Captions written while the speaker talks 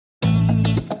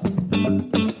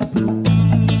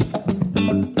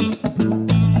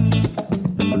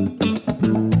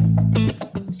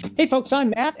Hey folks, I'm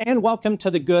Matt, and welcome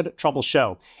to the Good Trouble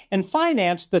Show. In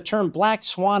finance, the term black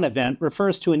swan event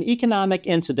refers to an economic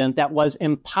incident that was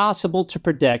impossible to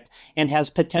predict and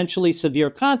has potentially severe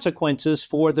consequences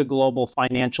for the global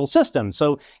financial system.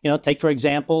 So, take, for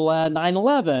example,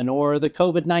 9/11 or the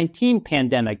COVID-19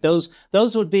 pandemic. Those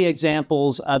would be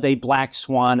examples of a black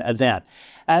swan event.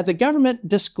 The government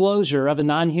disclosure of a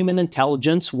non-human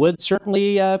intelligence would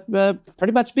certainly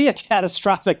pretty much be a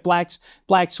catastrophic black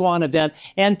swan event.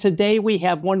 And today we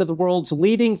have one of the world's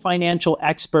leading financial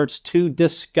experts to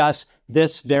discuss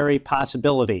this very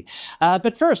possibility.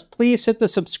 But first, please hit the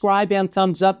subscribe and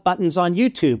thumbs up buttons on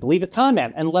YouTube. Leave a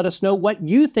comment and let us know what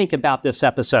you think about this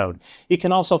episode. You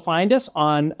can also find us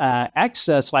on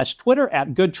X/Twitter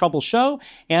at Good Trouble Show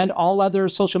and all other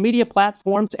social media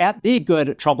platforms at The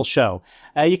Good Trouble Show.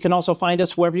 You can also find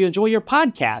us wherever you enjoy your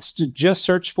podcasts. Just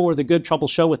search for The Good Trouble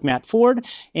Show with Matt Ford.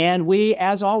 And we,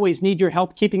 as always, need your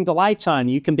help keeping the lights on.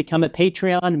 You can become a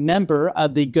Patreon member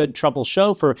of The Good Trouble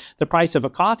Show for the price of a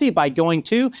coffee by going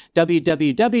to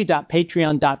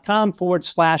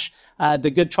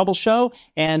www.patreon.com/The Good Trouble Show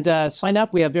and sign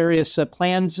up. We have various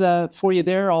plans for you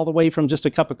there, all the way from just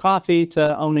a cup of coffee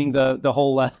to owning the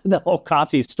whole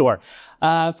coffee store.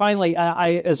 Finally,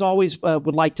 I, as always,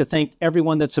 would like to thank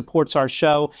everyone that supports our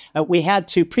show. We had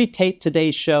to pre-tape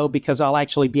today's show because I'll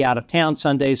actually be out of town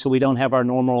Sunday, so we don't have our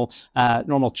normal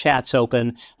chats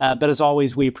open. But as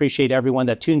always, we appreciate everyone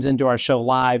that tunes into our show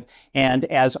live. And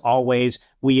as always,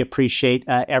 we appreciate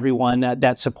everyone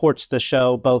that supports the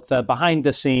show, both behind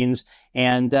the scenes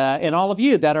and all of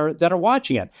you that are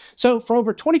watching it. So for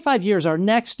over 25 years, our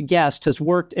next guest has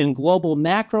worked in global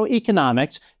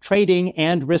macroeconomics, trading,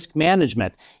 and risk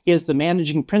management. He is the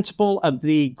managing principal of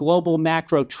the global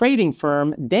macro trading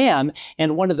firm DAM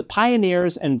and one of the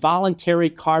pioneers in voluntary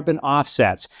carbon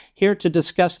offsets. Here to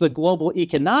discuss the global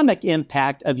economic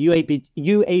impact of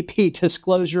UAP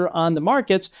disclosure on the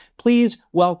markets, please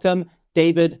welcome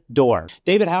David Dorr.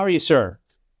 David, how are you, sir?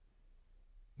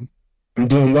 I'm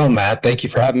doing well, Matt. Thank you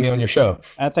for having me on your show.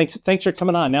 Thanks for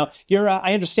coming on. Now,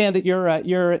 I understand that you're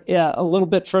a little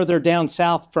bit further down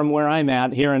south from where I'm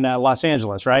at here in Los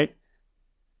Angeles, right?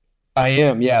 I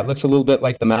am. Yeah, it looks a little bit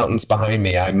like the mountains behind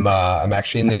me. I'm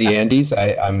actually in the Andes.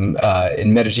 I'm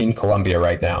in Medellin, Colombia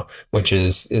right now, which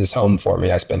is home for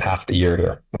me. I spent half the year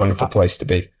here. Wonderful place to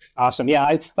be. Awesome.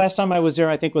 Yeah. Last time I was there,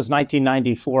 I think was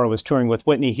 1994. I was touring with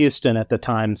Whitney Houston at the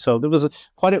time. So there was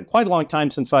quite a long time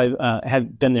since I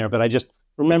had been there, but I just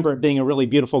remember it being a really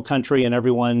beautiful country and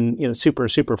everyone, super,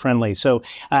 super friendly. So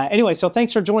anyway, so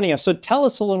thanks for joining us. So tell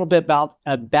us a little bit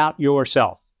about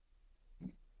yourself.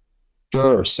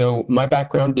 Sure. So my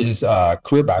background is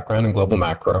career background in global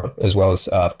macro, as well as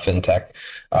fintech.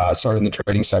 Started in the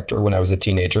trading sector when I was a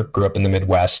teenager, grew up in the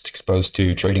Midwest, exposed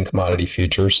to trading commodity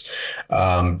futures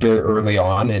very early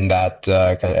on in that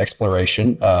kind of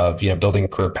exploration of, building a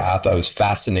career path. I was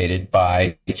fascinated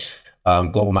by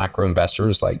global macro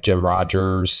investors like Jim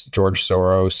Rogers, George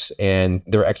Soros, and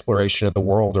their exploration of the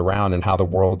world around and how the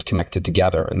world connected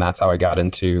together. And that's how I got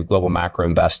into global macro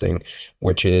investing,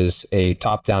 which is a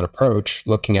top-down approach,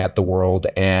 looking at the world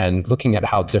and looking at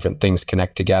how different things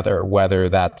connect together, whether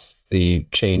that's the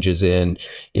changes in,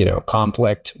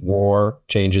 conflict, war,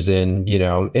 changes in,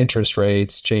 interest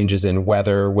rates, changes in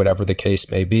weather, whatever the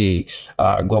case may be.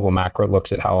 Global macro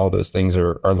looks at how all those things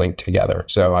are linked together.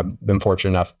 So I've been fortunate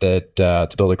enough to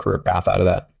build a career path out of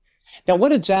that. Now,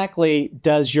 what exactly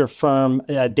does your firm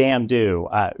DAM do?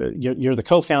 You're the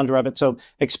co-founder of it. So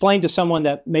explain to someone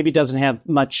that maybe doesn't have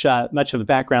much of a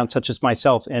background, such as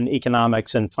myself, in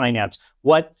economics and finance.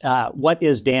 What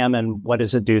is DAM and what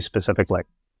does it do specifically?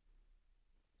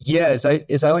 Yeah,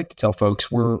 as I like to tell folks,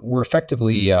 we're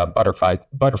effectively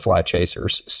butterfly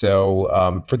chasers.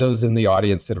 So for those in the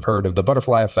audience that have heard of the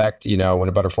butterfly effect, when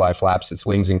a butterfly flaps its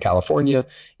wings in California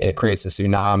and it creates a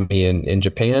tsunami in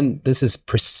Japan, this is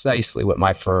precisely what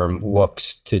my firm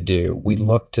looks to do. We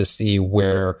look to see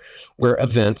where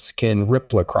events can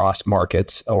ripple across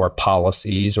markets or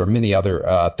policies or many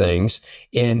other things,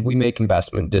 and we make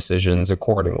investment decisions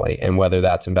accordingly. And whether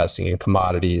that's investing in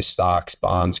commodities, stocks,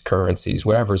 bonds, currencies,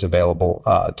 whatever is available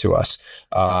to us.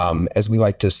 As we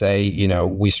like to say,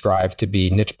 we strive to be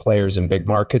niche players in big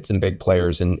markets and big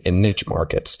players in niche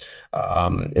markets.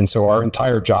 And so our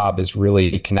entire job is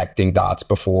really connecting dots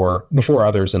before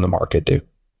others in the market do.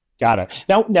 Got it.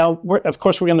 Now, of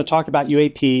course, we're going to talk about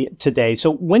UAP today.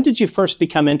 So when did you first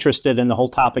become interested in the whole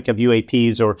topic of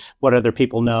UAPs, or what other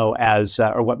people know as,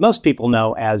 or what most people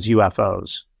know as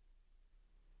UFOs?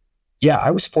 Yeah,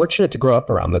 I was fortunate to grow up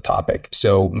around the topic.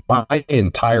 So my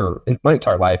entire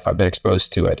life, I've been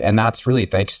exposed to it, and that's really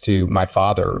thanks to my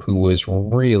father, who was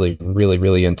really, really,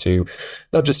 really into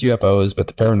not just UFOs but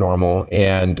the paranormal.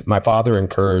 And my father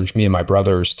encouraged me and my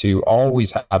brothers to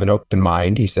always have an open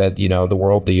mind. He said, the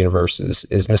world, the universe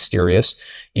is mysterious.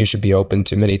 You should be open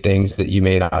to many things that you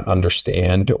may not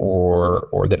understand, or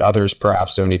that others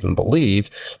perhaps don't even believe.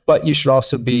 But you should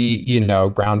also be,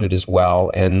 grounded as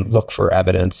well and look for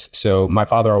evidence. So my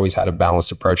father always had a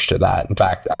balanced approach to that. In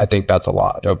fact, I think that's a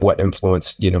lot of what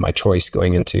influenced, my choice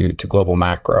going into global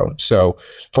macro. So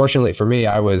fortunately for me,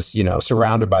 I was,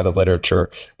 surrounded by the literature,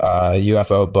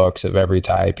 UFO books of every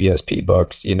type, ESP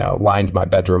books, lined my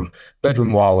bedroom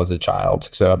wall as a child.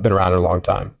 So I've been around a long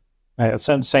time.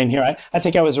 Same here. I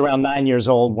think I was around 9 years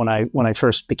old when I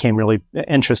first became really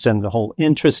interested in the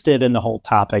whole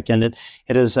topic, and it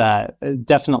is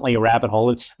definitely a rabbit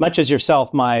hole. Much as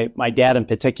yourself, my dad in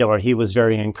particular, he was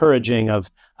very encouraging of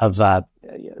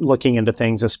looking into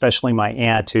things, especially my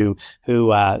aunt who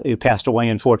passed away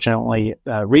unfortunately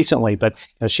recently. But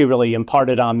she really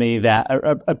imparted upon me that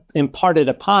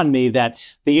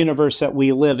the universe that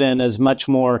we live in is much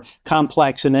more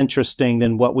complex and interesting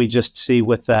than what we just see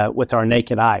with our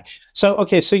naked eye. So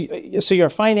okay, so you're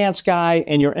a finance guy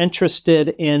and you're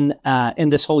interested in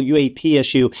this whole UAP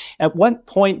issue. At what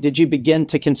point did you begin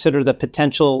to consider the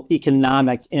potential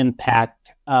economic impact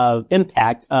of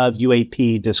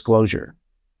UAP disclosure?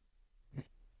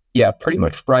 Yeah, pretty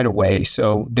much right away.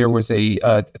 So there was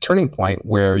a turning point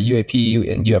where UAP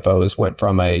and UFOs went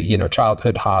from a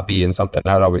childhood hobby and something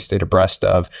I'd always stayed abreast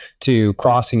of to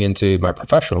crossing into my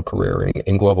professional career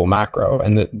in global macro.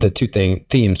 And the two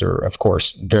themes are, of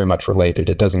course, very much related.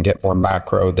 It doesn't get more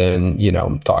macro than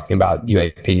talking about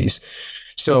UAPs.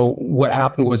 So what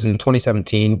happened was in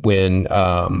 2017 when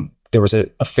there was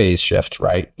a phase shift,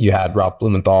 right? You had Ralph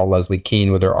Blumenthal, Leslie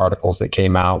Kean with their articles that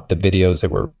came out, the videos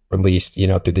that were released,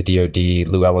 through the DoD,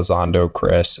 Lou Elizondo,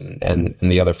 Chris, and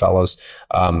the other fellows.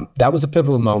 That was a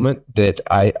pivotal moment that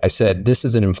I said, this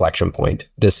is an inflection point.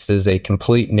 This is a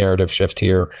complete narrative shift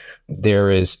here. There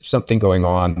is something going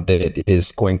on that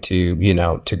is going to,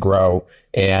 to grow,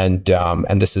 and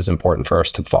this is important for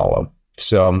us to follow.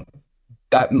 So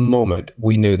that moment,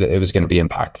 we knew that it was going to be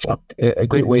impactful. A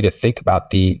great way to think about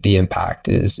the impact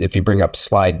is if you bring up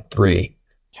slide 3.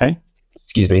 Okay.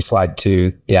 Excuse me, slide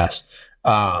 2. Yes.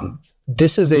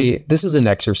 This is an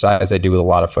exercise I do with a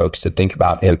lot of folks to think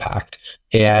about impact.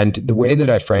 And the way that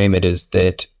I frame it is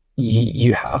that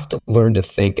you have to learn to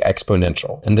think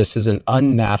exponential. And this is an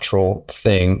unnatural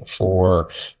thing for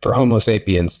Homo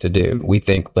sapiens to do. We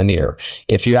think linear.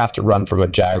 If you have to run from a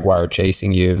jaguar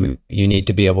chasing you, you need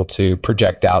to be able to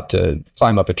project out to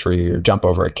climb up a tree or jump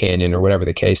over a canyon or whatever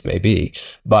the case may be.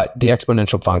 But the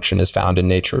exponential function is found in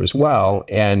nature as well.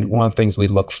 And one of the things we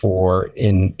look for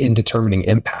in determining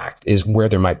impact is where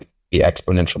there might be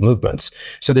exponential movements.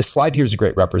 So this slide here is a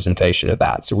great representation of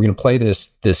that. So we're going to play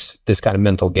this kind of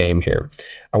mental game here.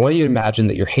 I want you to imagine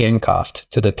that you're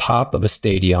handcuffed to the top of a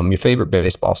stadium, your favorite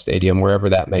baseball stadium, wherever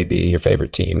that may be, your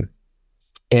favorite team.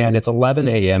 And it's 11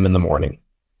 a.m. in the morning.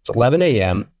 It's 11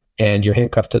 a.m. and you're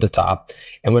handcuffed to the top.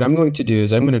 And what I'm going to do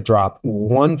is I'm going to drop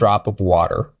one drop of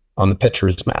water on the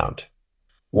pitcher's mound.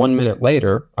 1 minute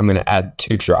later, I'm going to add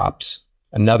 2 drops.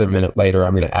 Another minute later,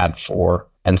 I'm going to add 4.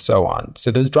 And so on. So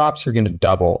those drops are going to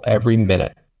double every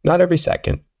minute, not every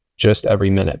second, just every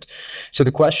minute. So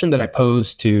the question that I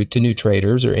pose to new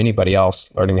traders or anybody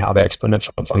else learning how the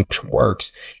exponential function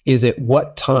works is, at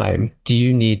what time do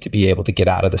you need to be able to get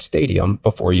out of the stadium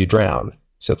before you drown?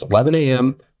 So it's 11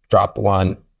 a.m., drop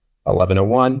 1,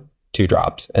 11:01, 2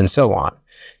 drops, and so on.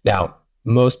 Now,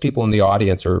 most people in the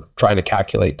audience are trying to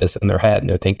calculate this in their head, and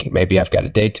they're thinking, maybe I've got a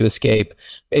day to escape.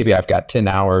 Maybe I've got 10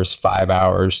 hours, 5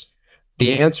 hours.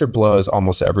 The answer blows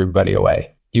almost everybody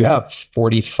away. You have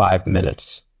 45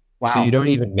 minutes. Wow. So you don't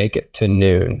even make it to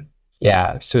noon.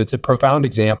 Yeah. So it's a profound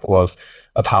example of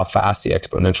how fast the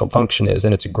exponential function is.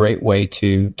 And it's a great way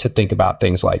to think about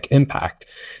things like impact.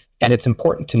 And it's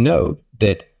important to note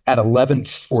that at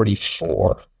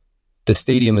 11:44, the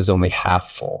stadium is only half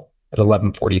full. At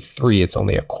 11:43, it's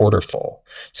only a quarter full.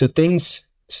 So things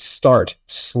start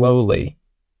slowly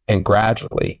and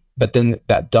gradually, but then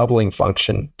that doubling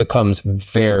function becomes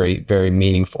very, very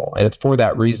meaningful. And it's for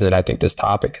that reason that I think this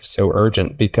topic is so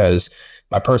urgent, because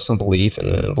my personal belief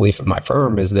and the belief of my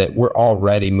firm is that we're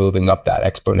already moving up that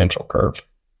exponential curve.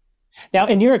 Now,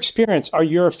 in your experience, are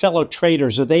your fellow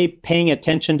traders, are they paying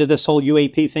attention to this whole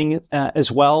UAP thing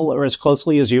as well, or as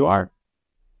closely as you are?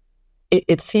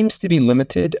 It seems to be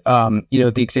limited.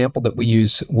 The example that we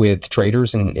use with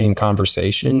traders in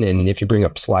conversation, and if you bring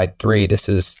up slide 3, this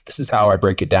is how I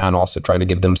break it down. Also, try to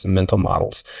give them some mental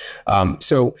models.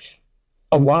 So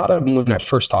a lot of them, when I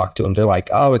first talk to them, they're like,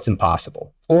 "Oh, it's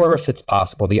impossible," or if it's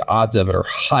possible, the odds of it are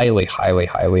highly, highly,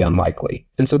 highly unlikely.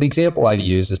 And so the example I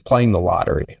use is playing the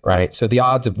lottery, right? So the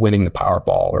odds of winning the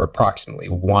Powerball are approximately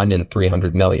 1 in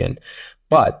 300 million.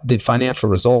 But the financial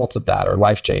results of that are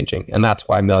life-changing. And that's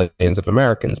why millions of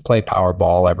Americans play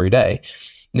Powerball every day.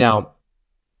 Now,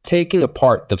 taking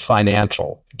apart the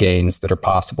financial gains that are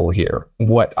possible here,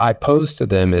 what I pose to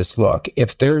them is, look,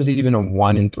 if there's even a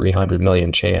 1 in 300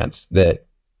 million chance that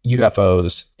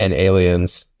UFOs and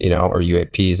aliens, or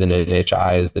UAPs and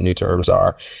NHI, as the new terms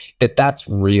are, that's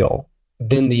real,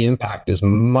 then the impact is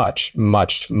much,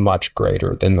 much, much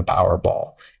greater than the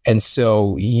Powerball. And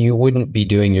so you wouldn't be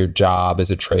doing your job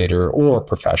as a trader or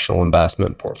professional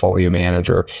investment portfolio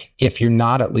manager if you're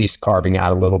not at least carving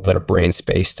out a little bit of brain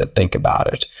space to think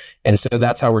about it. And so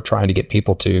that's how we're trying to get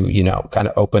people to, kind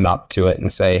of open up to it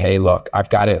and say, hey, look,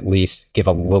 I've got to at least give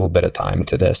a little bit of time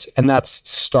to this. And that's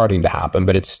starting to happen,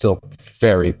 but it's still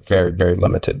very, very, very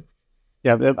limited.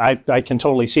 Yeah, I can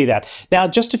totally see that. Now,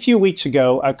 just a few weeks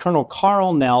ago, Colonel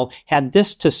Karl Nell had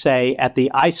this to say at the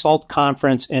ISALT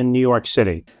conference in New York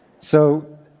City. So,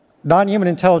 non-human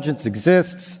intelligence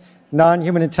exists.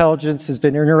 Non-human intelligence has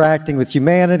been interacting with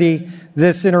humanity.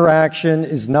 This interaction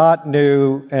is not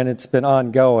new, and it's been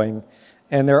ongoing.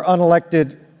 And there are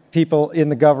unelected people in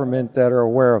the government that are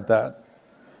aware of that.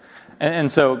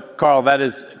 And so, Karl, that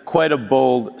is quite a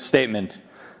bold statement.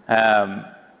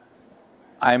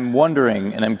 I'm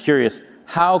wondering, and I'm curious,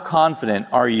 how confident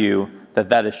are you that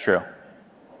that is true?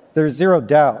 There's zero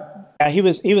doubt. Yeah, he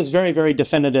was very, very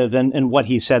definitive in what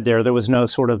he said there. There was no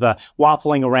sort of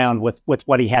waffling around with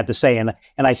what he had to say. And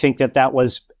I think that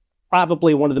was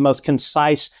probably one of the most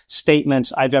concise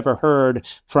statements I've ever heard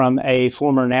from a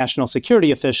former national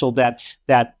security official, that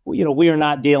we are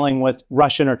not dealing with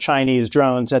Russian or Chinese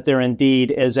drones, that there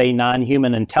indeed is a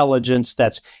non-human intelligence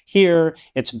that's here.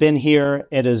 It's been here.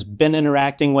 It has been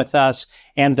interacting with us.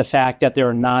 And the fact that there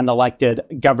are non-elected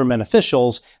government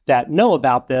officials that know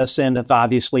about this and have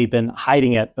obviously been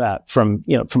hiding it from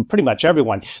pretty much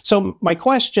everyone. So my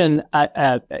question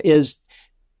is,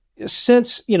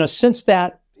 since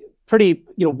that pretty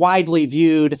widely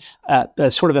viewed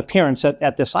sort of appearance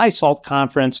at this ISALT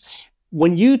conference,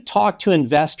 when you talk to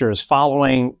investors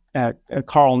following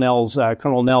Colonel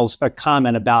Nell's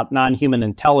comment about non-human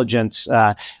intelligence,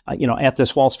 at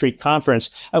this Wall Street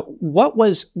conference, what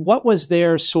was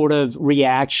their sort of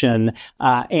reaction,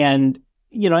 and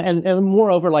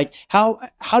moreover, like how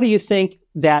do you think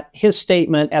that his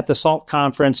statement at the SALT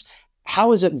conference,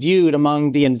 how is it viewed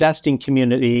among the investing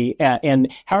community,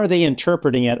 and how are they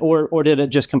interpreting it, or did it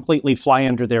just completely fly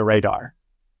under their radar?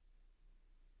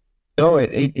 No,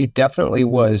 it definitely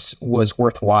was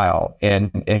worthwhile,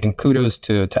 and kudos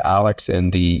to Alex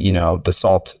and the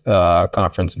SALT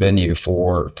conference venue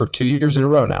for 2 years in a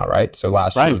row now, right? So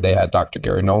last year they had Dr.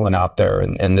 Gary Nolan out there,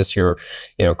 and this year,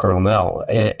 Colonel Nell.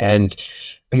 And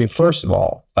I mean, first of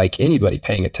all, like anybody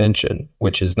paying attention,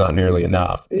 which is not nearly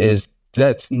enough,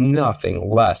 that's nothing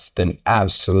less than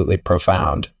absolutely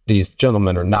profound. These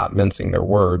gentlemen are not mincing their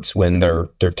words when they're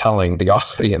telling the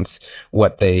audience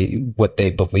what they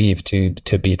believe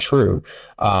to be true.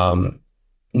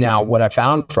 Now, what I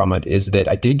found from it is that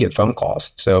I did get phone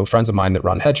calls. So friends of mine that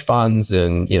run hedge funds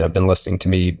and, been listening to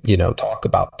me, talk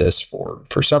about this for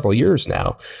several years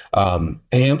now. A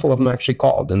handful of them actually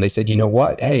called and they said, you know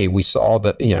what? Hey, we saw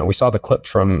the clip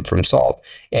from SALT,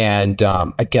 and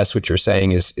I guess what you're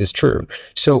saying is true.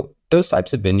 So those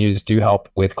types of venues do help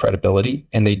with credibility,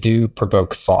 and they do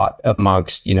provoke thought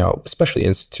amongst, especially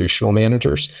institutional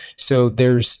managers. So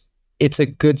it's a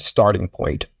good starting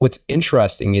point. What's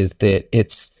interesting is that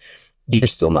you're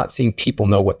still not seeing people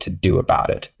know what to do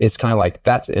about it. It's kind of like,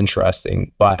 that's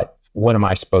interesting, but what am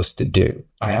I supposed to do?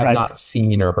 I have not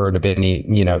seen or heard of any,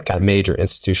 kind of major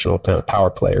institutional kind of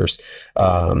power players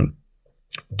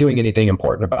doing anything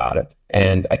important about it.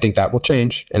 And I think that will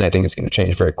change, and I think it's going to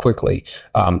change very quickly.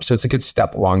 So it's a good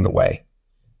step along the way.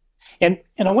 And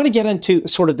I want to get into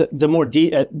sort of the more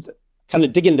kind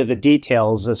of dig into the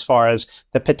details as far as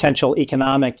the potential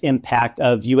economic impact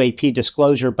of UAP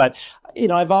disclosure. But,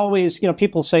 I've always,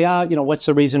 people say, what's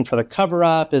the reason for the cover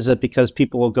up? Is it because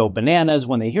people will go bananas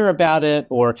when they hear about it,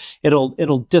 or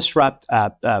it'll disrupt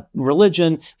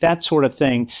religion, that sort of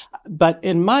thing. But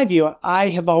in my view, I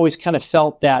have always kind of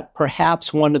felt that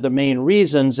perhaps one of the main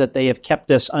reasons that they have kept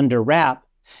this under wrap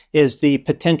is the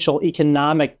potential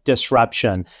economic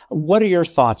disruption. What are your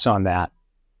thoughts on that?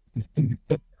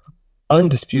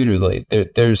 undisputedly,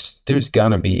 there's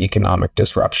gonna be economic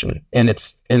disruption, and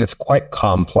it's quite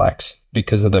complex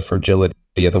because of the fragility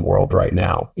of the world right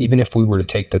now. Even if we were to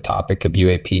take the topic of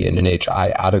UAP and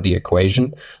NHI out of the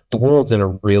equation, the world's in a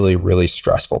really, really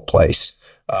stressful place.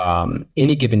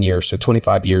 Any given year, so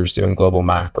 25 years doing global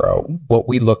macro, what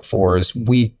we look for is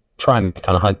we try and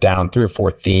kind of hunt down 3 or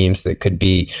 4 themes that could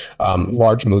be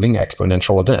large moving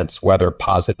exponential events, whether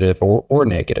positive or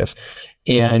negative.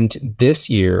 And this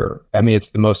year, I mean,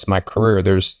 it's the most of my career.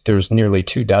 There's nearly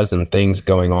 24 things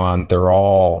going on. They're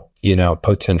all,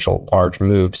 potential large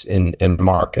moves in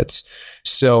markets.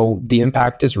 So the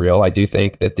impact is real. I do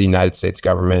think that the United States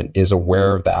government is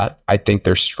aware of that. I think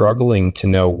they're struggling to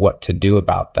know what to do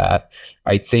about that.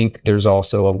 I think there's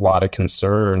also a lot of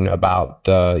concern about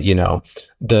the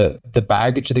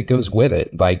baggage that goes with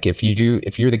it. Like if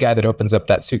you're the guy that opens up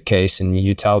that suitcase and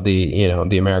you tell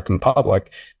the American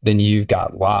public, then you've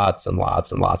got lots and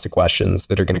lots and lots of questions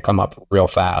that are going to come up real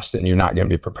fast, and you're not going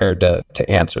to be prepared to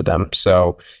answer them.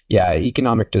 So yeah,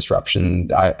 economic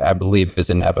disruption, I believe,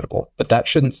 is inevitable, but that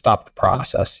shouldn't stop the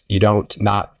process. You don't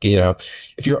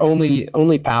if your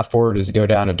only path forward is to go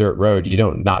down a dirt road, you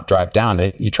don't not drive down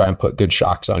it. You try and put good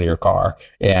shocks on your car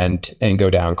and go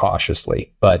down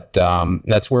cautiously. But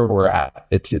that's where we're at.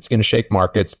 It's going to shake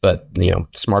markets, but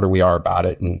smarter we are about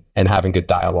it, and having good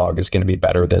dialogue is going to be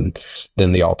better than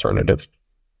the alternative.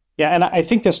 Yeah, and I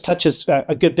think this touches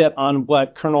a good bit on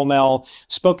what Colonel Nell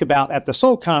spoke about at the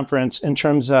Seoul conference in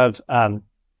terms of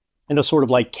sort of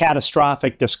like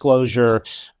catastrophic disclosure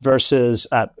versus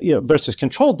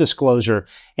controlled disclosure.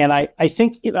 And I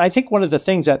think one of the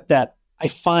things that I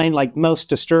find like most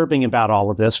disturbing about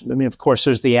all of this, I mean, of course,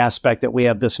 there's the aspect that we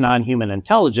have this non-human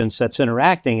intelligence that's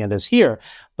interacting and is here,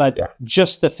 but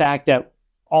just the fact that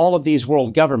all of these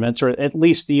world governments, or at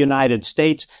least the United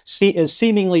States, is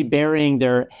seemingly burying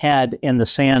their head in the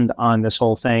sand on this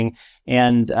whole thing.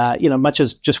 And, much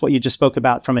as just what you just spoke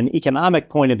about from an economic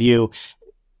point of view,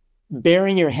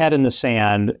 burying your head in the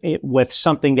sand with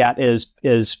something that is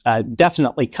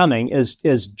definitely coming is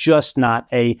just not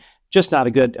a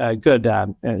good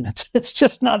it's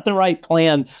just not the right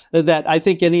plan that I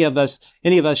think any of us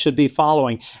should be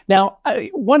following. Now,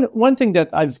 one thing that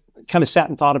I've kind of sat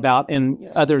and thought about, and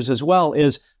others as well,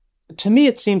 is, to me,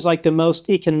 it seems like the most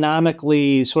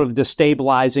economically sort of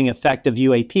destabilizing effect of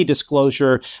UAP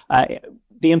disclosure,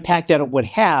 the impact that it would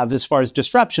have as far as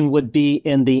disruption would be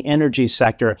in the energy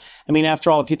sector. I mean, after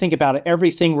all, if you think about it,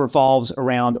 everything revolves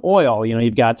around oil.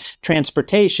 You've got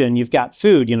transportation, you've got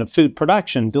food, food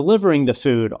production, delivering the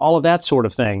food, all of that sort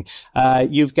of thing.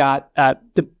 You've got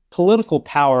the political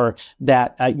power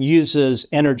that uses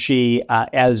energy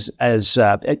as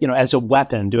a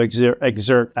weapon to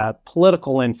exert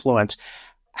political influence.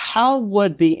 How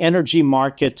would the energy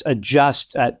markets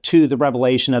adjust to the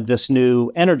revelation of this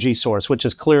new energy source, which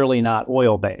is clearly not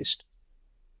oil-based?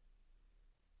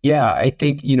 Yeah, I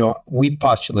think, we've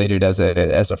postulated as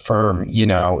a firm,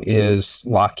 is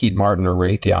Lockheed Martin or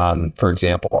Raytheon, for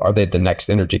example, are they the next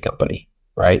energy company,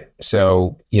 right?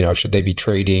 So, should they be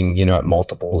trading, at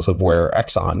multiples of where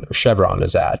Exxon or Chevron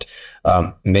is at?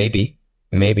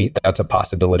 Maybe that's a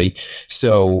possibility.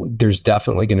 So there's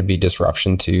definitely going to be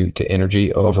disruption to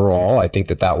energy overall. I think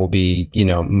that will be,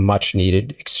 much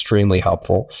needed, extremely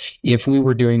helpful. If we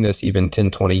were doing this even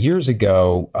 10, 20 years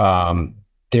ago,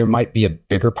 there might be a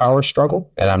bigger power struggle.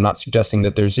 And I'm not suggesting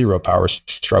that there's zero power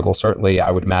struggle. Certainly,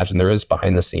 I would imagine there is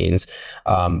behind the scenes.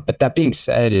 But that being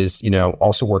said, is,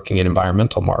 also working in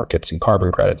environmental markets and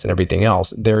carbon credits and everything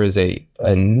else, there is a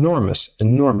enormous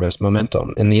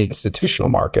momentum in the institutional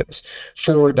markets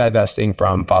for divesting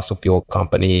from fossil fuel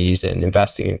companies and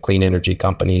investing in clean energy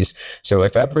companies. So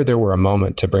if ever there were a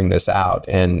moment to bring this out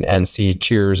and see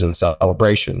cheers and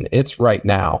celebration, it's right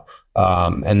now.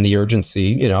 And the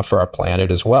urgency, for our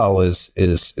planet as well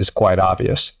is quite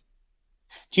obvious.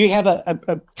 Do you have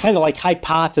a kind of like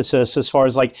hypothesis as far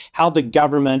as like how the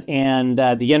government and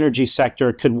the energy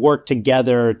sector could work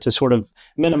together to sort of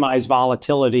minimize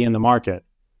volatility in the market?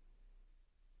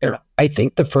 I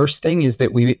think the first thing is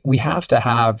that we have to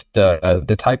have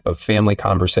the type of family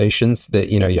conversations that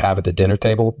you have at the dinner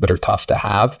table, but are tough to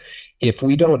have. If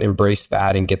we don't embrace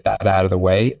that and get that out of the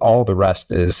way, all the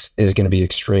rest is going to be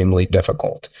extremely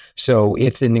difficult. So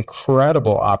it's an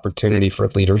incredible opportunity for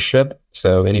leadership.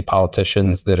 So any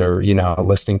politicians that are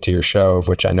listening to your show, of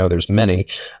which I know there's many,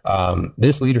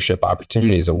 this leadership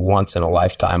opportunity is a once in a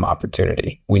lifetime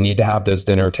opportunity. We need to have those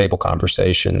dinner table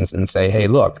conversations and say, hey,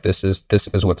 look, this is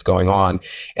what's going going on.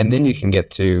 And then you can get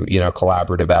to,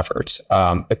 collaborative efforts.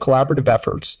 But collaborative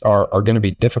efforts are going to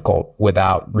be difficult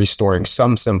without restoring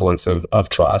some semblance of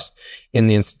trust in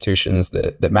the institutions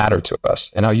that matter to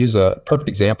us. And I'll use a perfect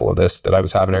example of this that I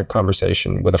was having a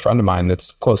conversation with a friend of mine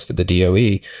that's close to the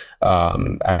DOE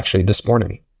actually this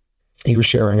morning. He was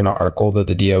sharing an article that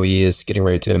the DOE is getting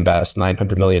ready to invest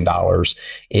 $900 million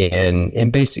in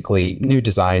basically new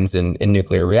designs in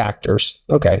nuclear reactors.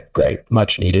 Okay, great.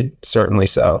 Much needed. Certainly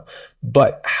so.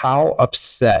 But how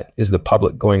upset is the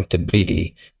public going to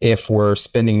be if we're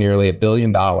spending nearly $1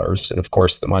 billion? And of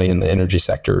course, the money in the energy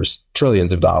sector is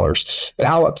trillions of dollars. But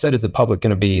how upset is the public going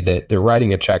to be that they're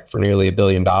writing a check for nearly $1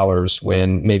 billion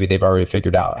when maybe they've already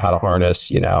figured out how to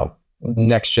harness,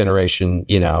 next generation,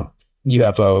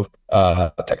 UFO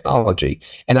technology?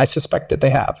 And I suspect that they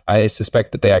have. I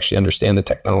suspect that they actually understand the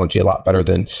technology a lot better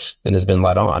than has been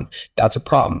let on. That's a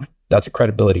problem. That's a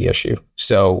credibility issue.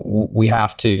 So we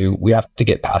have to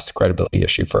get past the credibility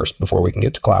issue first before we can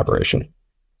get to collaboration.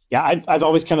 Yeah, I've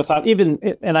always kind of thought,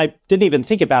 and I didn't even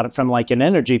think about it from like an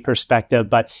energy perspective,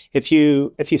 but if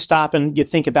you stop and you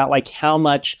think about like how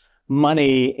much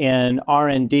money in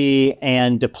R&D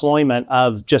and deployment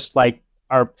of just like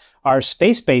our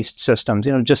space-based systems.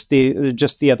 Just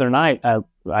the other night,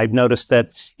 I've noticed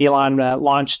that Elon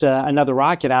launched another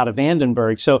rocket out of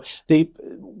Vandenberg. So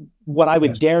what I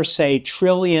would dare say,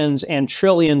 trillions and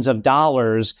trillions of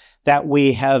dollars that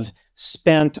we have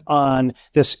spent on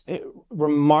this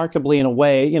remarkably, in a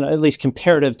way, at least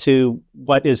comparative to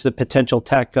what is the potential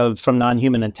tech from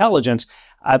non-human intelligence.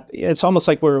 It's almost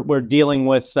like we're dealing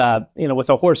with with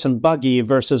a horse and buggy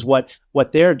versus what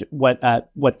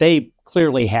they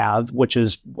clearly have, which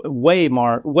is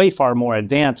way far more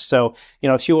advanced. So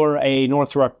if you're a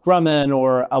Northrop Grumman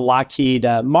or a Lockheed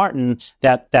Martin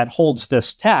that holds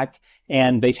this tech,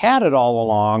 and they've had it all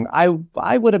along,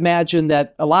 I would imagine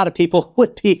that a lot of people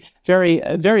would be very,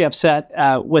 very upset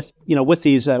with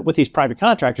these private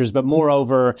contractors, but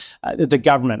moreover the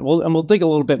government. We'll dig a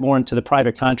little bit more into the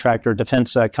private contractor,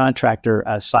 defense contractor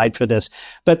side for this.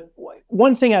 But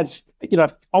one thing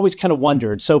I've always kind of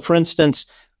wondered. So, for instance,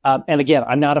 and again,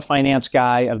 I'm not a finance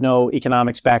guy. I have no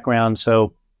economics background,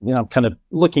 so I'm kind of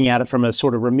looking at it from a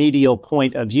sort of remedial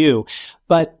point of view.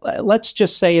 But let's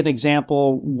just say an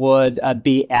example would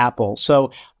be Apple.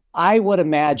 So I would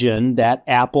imagine that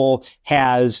Apple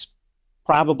has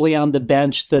probably on the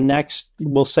bench the next,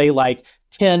 we'll say like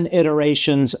 10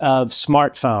 iterations of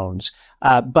smartphones.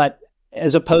 But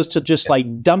as opposed to just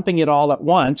like dumping it all at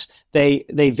once, they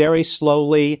very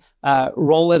slowly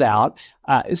roll it out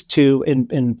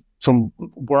from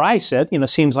where I sit,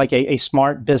 seems like a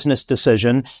smart business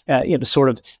decision, to sort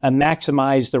of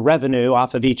maximize the revenue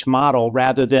off of each model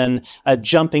rather than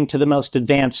jumping to the most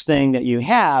advanced thing that you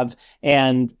have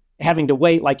and having to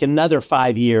wait like another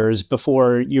 5 years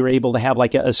before you're able to have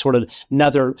like a sort of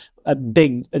another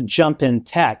big jump in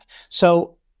tech.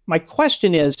 So my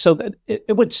question is, so that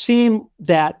it would seem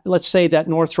that, let's say that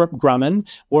Northrop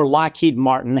Grumman or Lockheed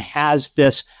Martin has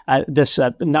this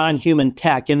non-human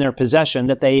tech in their possession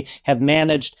that they have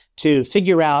managed to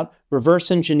figure out,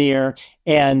 reverse engineer,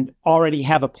 and already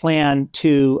have a plan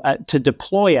to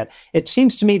deploy it. It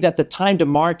seems to me that the time to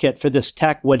market for this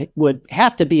tech would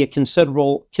have to be a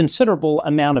considerable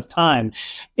amount of time.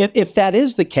 If that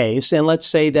is the case, and let's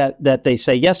say that they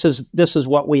say, yes, this is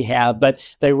what we have,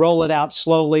 but they roll it out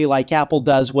slowly like Apple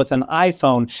does with an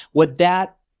iPhone, would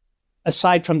that,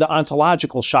 aside from the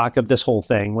ontological shock of this whole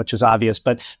thing, which is obvious,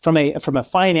 but from a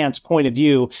finance point of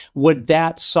view, would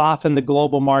that soften the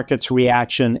global market's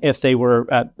reaction if they were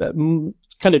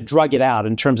kind of drug it out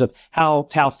in terms of how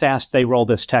fast they roll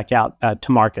this tech out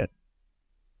to market?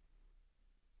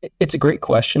 It's a great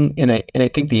question, and I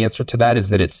think the answer to that is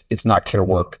that it's not going to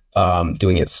work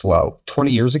doing it slow.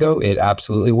 20 years ago, it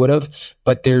absolutely would have,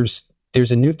 but there's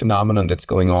a new phenomenon that's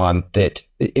going on that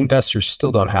investors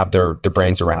still don't have their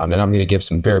brains around. And I'm going to give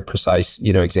some very precise,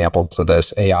 examples of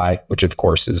this. AI, which of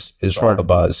course is all the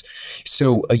buzz.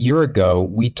 So a year ago,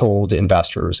 we told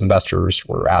investors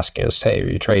were asking us, hey, are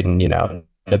you trading,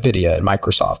 NVIDIA and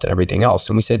Microsoft and everything else?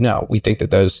 And we said, no, we think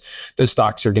that those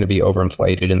stocks are going to be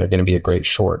overinflated and they're going to be a great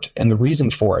short. And the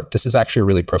reason for it, this is actually a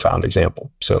really profound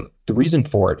example. So the reason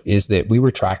for it is that we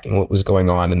were tracking what was going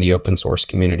on in the open source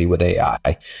community with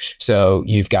AI. So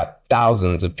you've got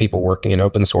thousands of people working in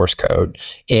open source code,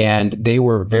 and they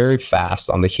were very fast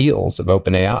on the heels of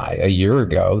OpenAI. A year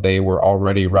ago, they were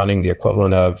already running the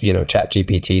equivalent of,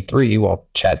 ChatGPT 3 while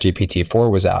ChatGPT 4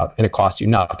 was out, and it costs you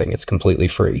nothing. It's completely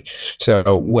free.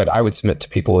 So what I would submit to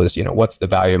people is, what's the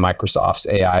value of Microsoft's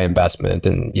AI investment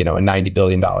and, a $90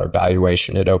 billion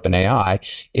valuation at OpenAI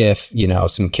if,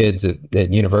 some kids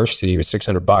at university university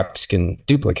with $600 can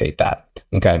duplicate that.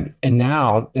 Okay. And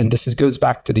now, and goes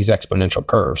back to these exponential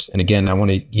curves. And again, I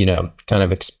want to, kind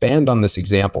of expand on this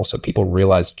example so people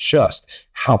realize just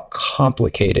how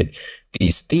complicated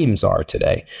these themes are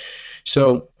today.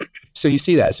 So you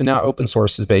see that. So now open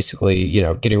source is basically,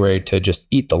 getting ready to just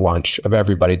eat the lunch of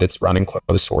everybody that's running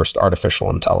closed sourced artificial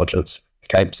intelligence.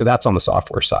 Okay. So that's on the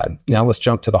software side. Now let's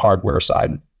jump to the hardware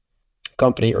side.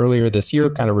 Company earlier this year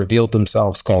kind of revealed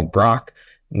themselves called Grok,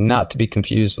 not to be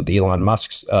confused with Elon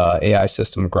Musk's AI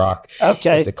system Grok.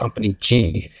 Okay. It's a company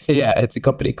it's a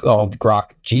company called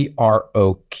Grok,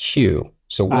 GROQ.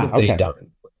 So what have they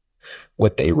done?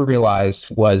 What they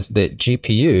realized was that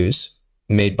GPUs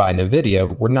made by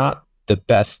NVIDIA were not the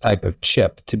best type of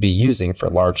chip to be using for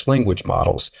large language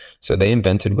models. So they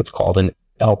invented what's called an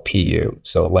LPU,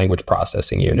 so a language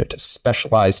processing unit, a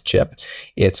specialized chip.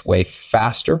 It's way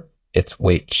faster. It's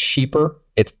way cheaper.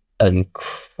 It's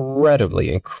incredibly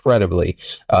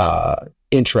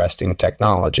interesting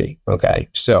technology. Okay.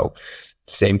 So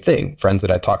same thing. Friends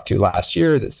that I talked to last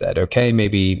year that said, okay,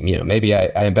 maybe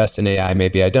I invest in AI,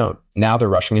 maybe I don't. Now they're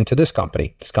rushing into this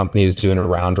company. This company is doing a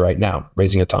round right now,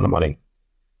 raising a ton of money.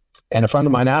 And a friend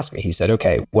of mine asked me, he said,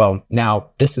 okay, well,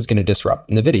 now this is going to disrupt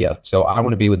NVIDIA. So I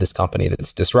want to be with this company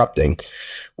that's disrupting.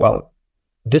 Well,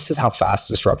 this is how fast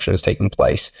disruption is taking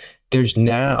place. There's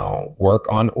now work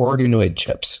on organoid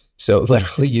chips. So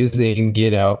literally using,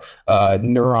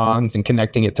 neurons and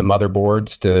connecting it to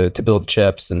motherboards to build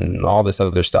chips and all this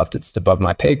other stuff that's above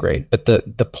my pay grade. But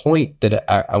the point that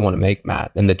I want to make,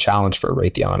 Matt, and the challenge for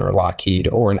Raytheon or Lockheed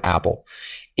or an Apple,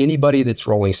 anybody that's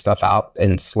rolling stuff out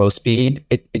in slow speed,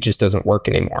 it just doesn't work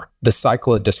anymore. The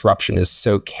cycle of disruption is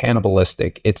so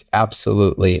cannibalistic. It's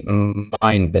absolutely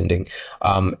mind-bending.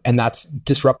 And that's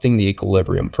disrupting the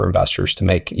equilibrium for investors to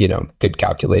make, good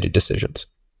calculated decisions.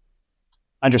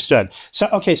 Understood. So,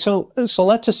 okay, so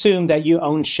let's assume that you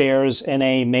own shares in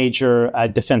a major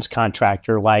defense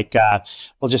contractor, like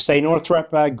we'll just say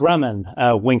Northrup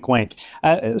Grumman. Wink, wink.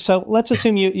 So let's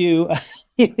assume you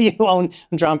you own.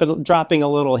 Dropping a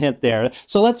little hint there.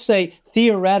 So let's say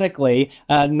theoretically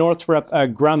Northrop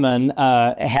Grumman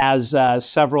has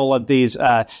several of these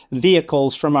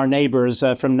vehicles from our neighbors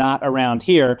from not around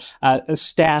here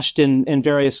stashed in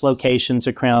various locations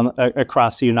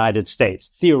across the United States.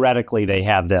 Theoretically, they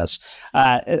have this.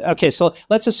 Okay, so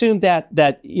let's assume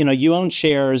that you own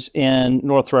shares in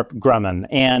Northrop Grumman,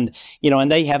 and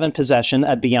they have in possession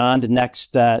a beyond next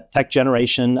tech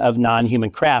generation of non-human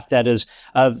craft that is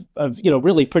of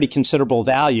really pretty considerable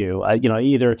value.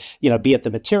 Either be it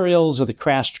the materials or the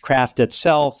crashed craft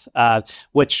itself,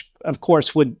 which of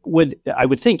course would I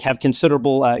would think have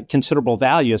considerable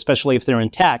value, especially if they're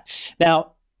intact.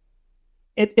 Now,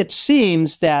 it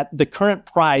seems that the current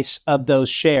price of those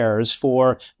shares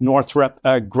for Northrop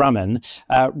Grumman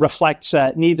reflects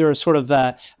neither sort of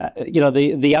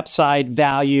the upside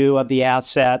value of the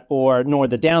asset nor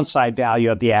the downside value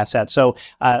of the asset. So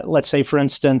let's say, for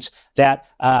instance, that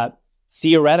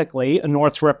theoretically,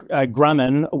 Northrop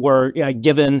Grumman were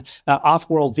given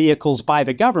off-world vehicles by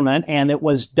the government, and it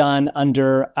was done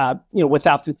under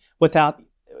without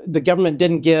the government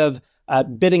didn't give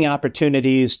bidding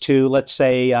opportunities to, let's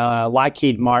say,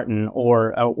 Lockheed Martin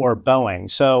or Boeing.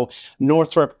 So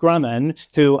Northrop Grumman,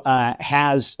 who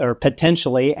has or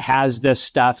potentially has this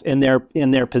stuff in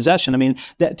their possession. I mean,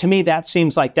 to me, that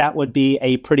seems like that would be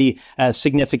a pretty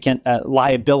significant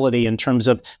liability in terms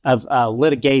of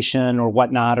litigation or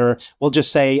whatnot. Or we'll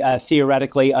just say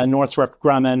theoretically, Northrop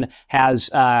Grumman has,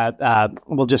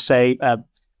 we'll just say,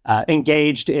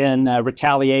 engaged in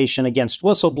retaliation against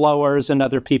whistleblowers and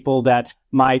other people that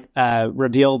might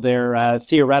reveal their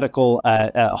theoretical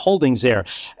holdings there.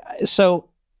 So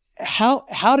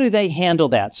how do they handle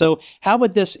that? So how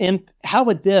would this,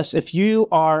 if you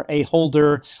are a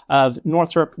holder of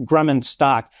Northrop Grumman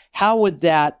stock, how would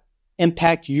that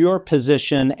impact your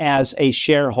position as a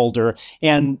shareholder,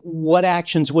 and what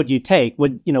actions would you take?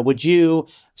 Would you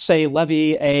say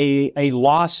levy a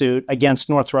lawsuit against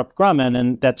Northrop Grumman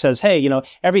and that says, hey,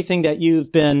 everything that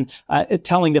you've been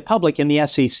telling the public in the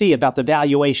SEC about the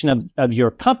valuation of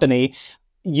your company,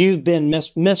 you've been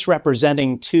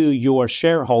misrepresenting to your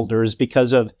shareholders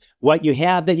because of what you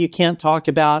have that you can't talk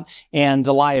about and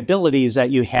the liabilities that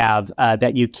you have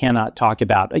that you cannot talk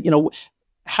about.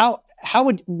 How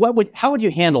would you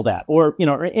handle that, or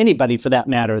anybody for that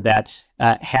matter that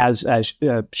has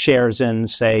shares in,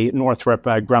 say, Northrop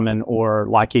Grumman or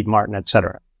Lockheed Martin, et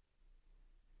cetera?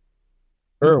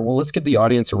 Sure. Well, let's give the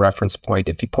audience a reference point.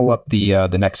 If you pull up the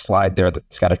next slide there,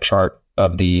 that's got a chart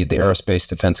of the aerospace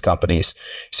defense companies.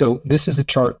 So this is a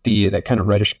chart. That kind of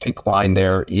reddish pink line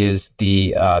there is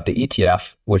the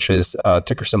ETF, which is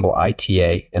ticker symbol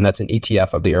ITA, and that's an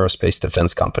ETF of the aerospace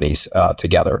defense companies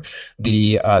together.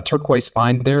 The turquoise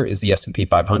line there is the S&P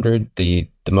 500, the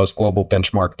most global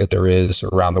benchmark that there is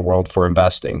around the world for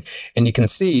investing. And you can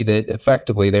see that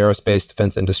effectively the aerospace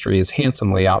defense industry is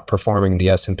handsomely outperforming the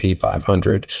S&P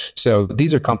 500. So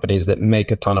these are companies that make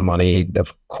a ton of money.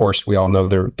 Of course, we all know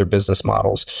their business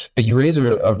models. But you raise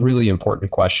a really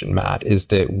important question, Matt, is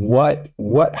that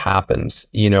what happens?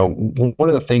 One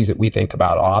of the things that we think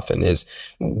about often is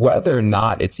whether or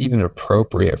not it's even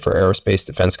appropriate for aerospace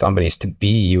defense companies to be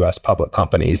U.S. public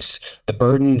companies. The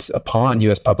burdens upon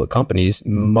U.S. public companies,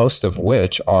 most of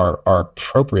which are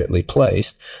appropriately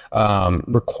placed,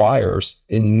 requires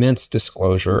immense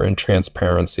disclosure and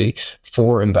transparency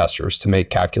for investors to make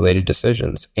calculated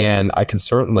decisions. And I can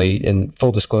certainly, in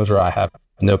full disclosure, I have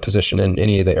no position in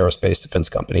any of the aerospace defense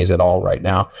companies at all right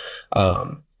now.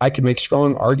 I could make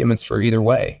strong arguments for either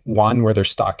way. One, where their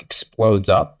stock explodes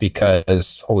up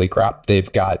because, holy crap,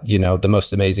 they've got, the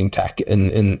most amazing tech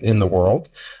in the world.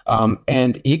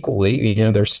 And equally,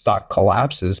 their stock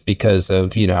collapses because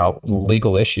of,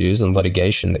 legal issues and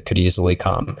litigation that could easily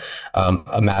come.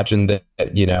 Imagine that,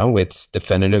 it's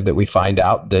definitive that we find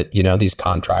out that, these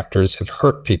contractors have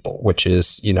hurt people, which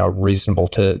is, reasonable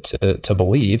to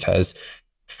believe has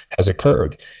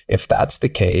occurred. If that's the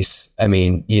case, I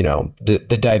mean, the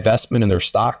divestment in their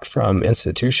stock from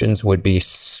institutions would be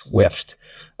swift.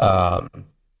 And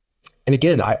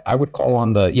again, I would call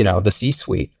on the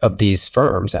C-suite of these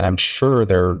firms, and I'm sure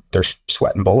they're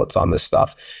sweating bullets on this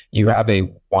stuff. You have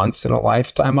a once in a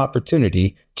lifetime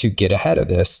opportunity to get ahead of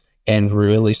this and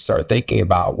really start thinking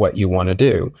about what you want to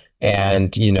do.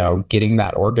 And, getting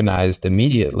that organized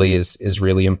immediately is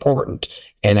really important.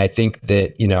 And I think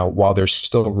that, while there's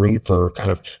still room for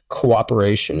kind of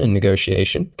cooperation and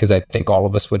negotiation, because I think all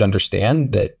of us would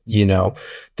understand that,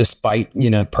 despite,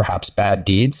 perhaps bad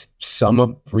deeds, some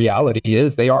of reality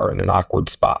is they are in an awkward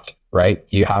spot, right?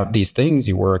 You have these things,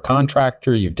 you were a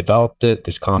contractor, you've developed it,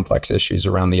 there's complex issues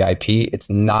around the IP.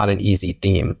 It's not an easy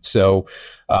theme. So,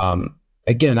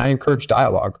 again, I encourage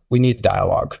dialogue. We need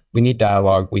dialogue. We need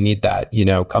dialogue. We need that,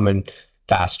 coming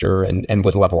faster and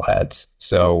with level heads.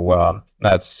 So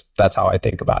that's how I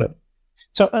think about it.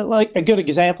 So like a good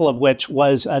example of which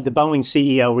was the Boeing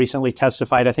CEO recently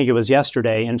testified, I think it was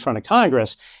yesterday, in front of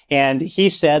Congress. And he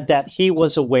said that he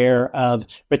was aware of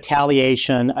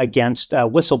retaliation against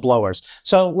whistleblowers.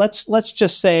 So let's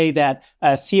just say that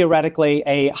theoretically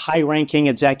a high-ranking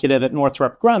executive at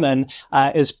Northrop Grumman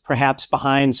is perhaps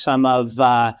behind some of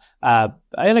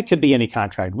and it could be any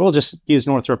contract. We'll just use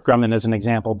Northrop Grumman as an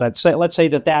example. But let's say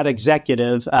that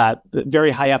executive,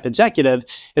 very high up executive,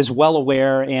 is well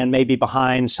aware and maybe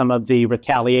behind some of the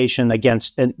retaliation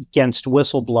against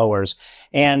whistleblowers,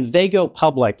 and they go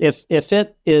public. If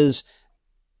it is,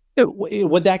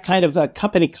 would that kind of a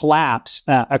company collapse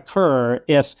occur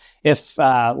if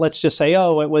let's just say,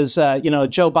 it was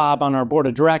Joe Bob on our board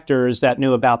of directors that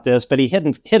knew about this, but he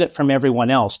hid it from everyone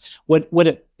else? Would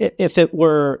it,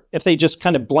 if they just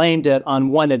kind of blamed it on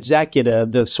one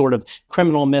executive, the sort of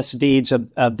criminal misdeeds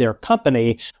of their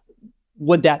company,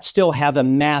 would that still have a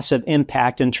massive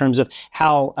impact in terms of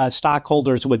how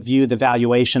stockholders would view the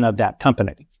valuation of that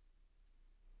company?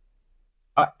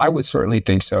 I would certainly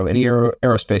think so. Any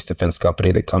aerospace defense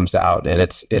company that comes out and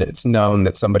it's known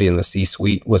that somebody in the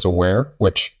C-suite was aware,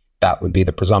 which that would be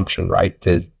the presumption, right?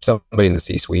 That somebody in the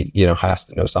C-suite, has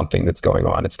to know something that's going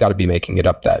on. It's got to be making it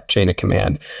up that chain of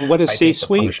command. What is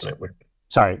C-suite?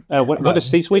 Sorry, what does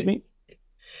C-suite mean?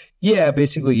 Yeah,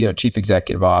 basically, chief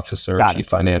executive officer, chief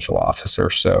financial officer.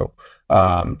 So,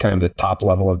 kind of the top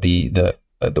level of the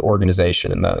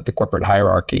organization and the corporate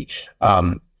hierarchy.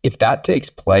 If that takes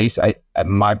place,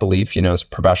 my belief, as a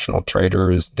professional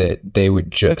trader, is that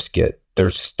their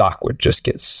stock would just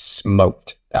get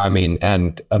smoked. I mean,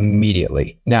 and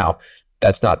immediately. Now,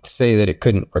 that's not to say that it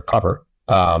couldn't recover,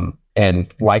 and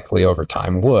likely over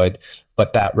time would,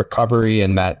 but that recovery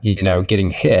and that, getting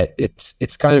hit,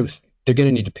 it's kind of, they're going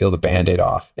to need to peel the Band-Aid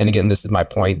off. And again, this is my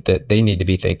point, that they need to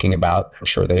be thinking about, I'm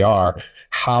sure they are,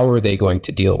 how are they going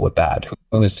to deal with that?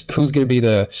 Who's going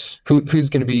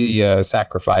to be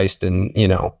sacrificed and,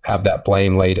 have that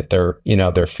blame laid at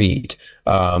their feet?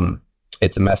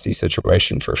 It's a messy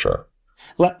situation for sure.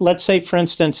 Let's say, for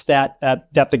instance, that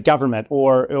that the government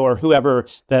or whoever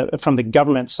from the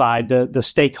government side, the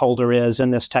stakeholder is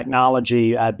in this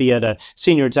technology, be it a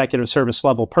senior executive service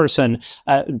level person,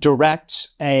 directs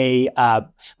an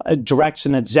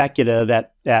executive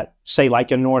at say like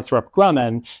a Northrop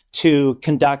Grumman to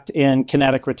conduct in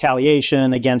kinetic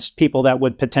retaliation against people that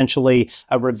would potentially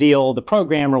reveal the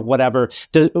program or whatever.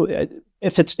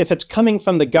 If it's coming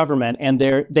from the government and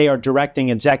they are directing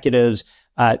executives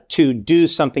to do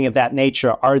something of that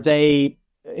nature,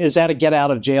 is that a get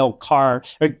out of jail card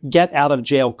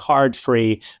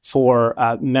free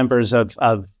for members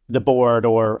of the board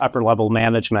or upper level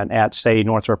management at, say,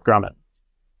 Northrop Grumman?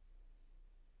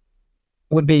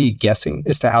 Would be guessing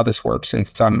as to how this works,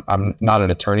 since I'm not an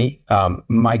attorney.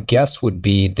 My guess would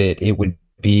be that it would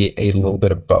be a little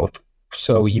bit of both.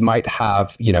 So you might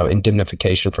have,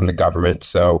 indemnification from the government.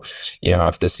 So,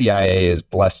 if the CIA has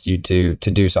blessed you to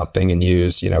do something and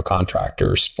use,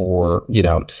 contractors for,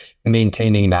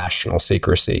 maintaining national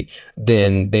secrecy,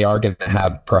 then they are going to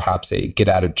have perhaps a get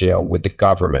out of jail with the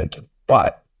government.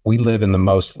 But we live in the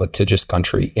most litigious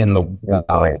country in the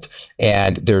world,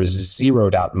 and there's zero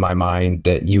doubt in my mind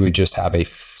that you would just have a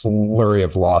flurry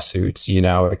of lawsuits.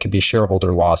 It could be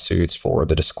shareholder lawsuits for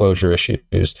the disclosure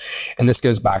issues. And this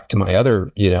goes back to my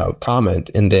other,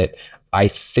 comment in that I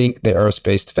think the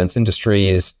aerospace defense industry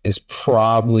is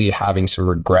probably having some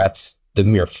regrets, the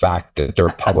mere fact that they're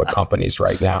public companies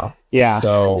right now. Yeah.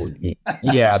 So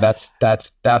yeah, that's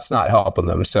not helping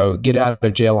them. So get out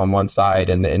of jail on one side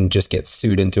and just get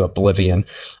sued into oblivion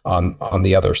on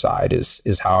the other side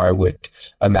is how I would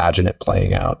imagine it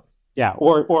playing out. Yeah,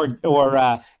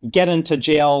 or get into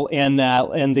jail in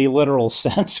the literal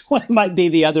sense might be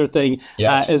the other thing.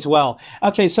 Yes. As well.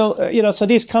 Okay, so so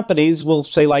these companies will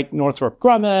say like Northrop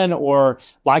Grumman or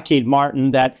Lockheed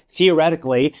Martin that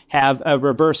theoretically have a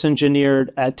reverse engineered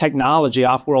technology,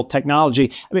 off-world technology.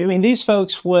 I mean, these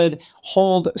folks would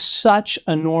hold such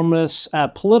enormous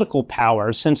political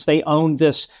power since they own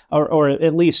this, or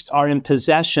at least are in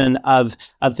possession of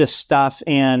this stuff,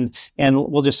 and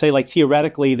we'll just say like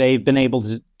theoretically they've been able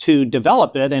to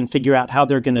develop it and figure out how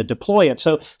they're going to deploy it.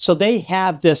 So they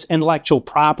have this intellectual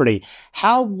property.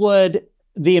 How would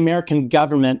the American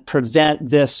government prevent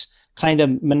this kind of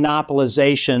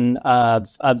monopolization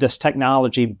of this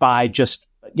technology by just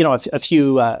a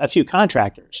few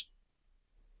contractors?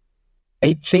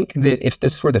 I think that if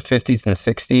this were the 50s and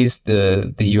 60s,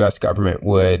 the U.S. government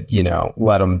would,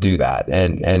 let them do that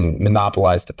and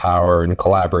monopolize the power and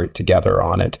collaborate together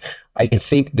on it. I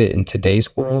think that in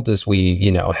today's world, as we,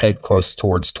 head close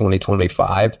towards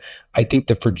 2025, I think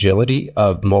the fragility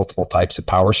of multiple types of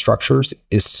power structures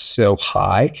is so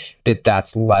high that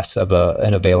that's less of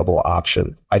an available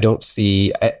option. I don't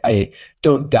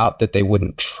doubt that they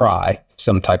wouldn't try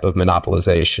some type of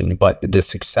monopolization, but the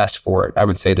success for it, I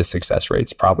would say the success rate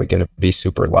is probably going to be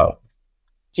super low.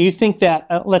 Do you think that,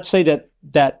 let's say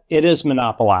that it is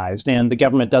monopolized and the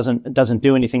government doesn't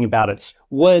do anything about it,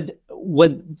 would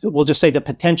we'll just say the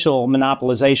potential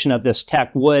monopolization of this tech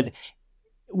would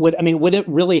it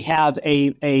really have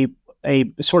a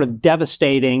sort of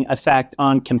devastating effect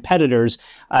on competitors,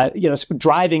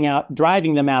 driving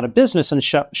them out of business in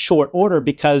short order?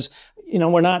 Because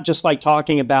we're not just like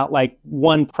talking about like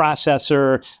one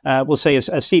processor, we'll say a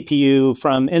CPU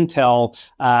from Intel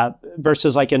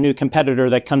versus like a new competitor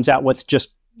that comes out with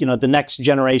just the next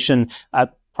generation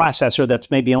processor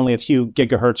that's maybe only a few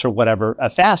gigahertz or whatever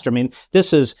faster. I mean,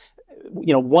 this is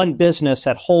one business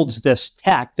that holds this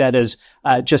tech that is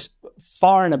just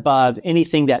far and above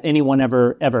anything that anyone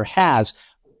ever has.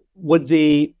 Would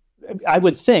you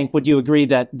agree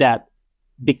that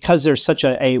because there's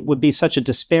would be such a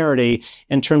disparity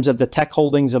in terms of the tech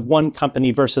holdings of one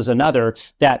company versus another,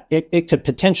 that it could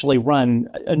potentially run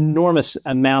enormous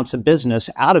amounts of business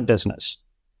out of business?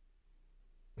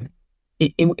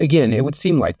 Again, it would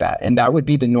seem like that, and that would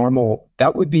be the normal.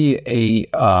 That would be a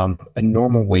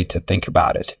normal way to think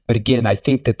about it. But again, I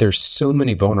think that there's so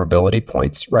many vulnerability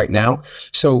points right now.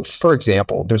 So, for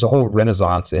example, there's a whole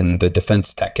renaissance in the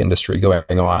defense tech industry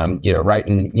going on. Right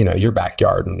in your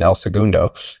backyard in El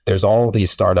Segundo. There's all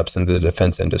these startups in the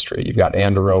defense industry. You've got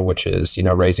Anduril, which is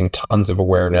raising tons of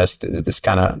awareness. This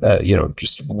kind of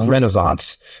just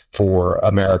renaissance for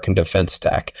American defense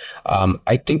tech.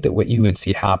 I think that what you would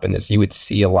see happen is you would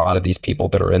see a lot of these people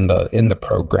that are in the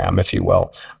program, if you will.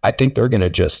 I think they're going to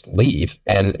just leave,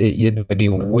 and it would be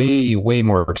way, way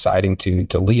more exciting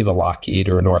to leave a Lockheed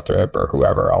or a Northrop or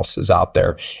whoever else is out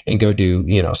there and go do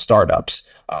startups.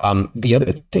 The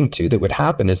other thing too that would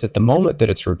happen is at the moment that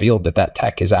it's revealed that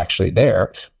tech is actually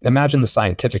there, imagine the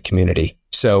scientific community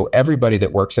So everybody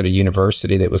that works at a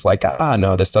university that was like,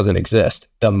 no, this doesn't exist.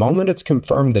 The moment it's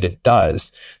confirmed that it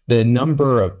does, the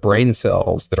number of brain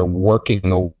cells that are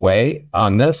working away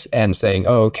on this and saying,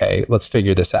 oh, okay, let's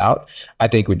figure this out, I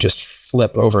think would just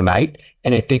flip overnight.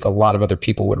 And I think a lot of other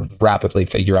people would rapidly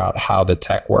figure out how the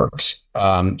tech works.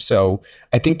 So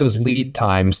I think those lead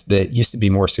times that used to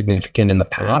be more significant in the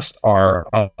past are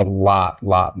a lot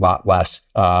less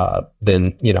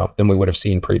than we would have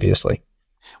seen previously.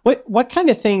 What kind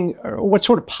of thing, or what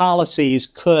sort of policies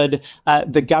could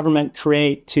the government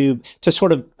create to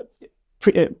sort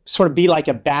of be like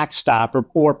a backstop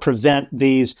or prevent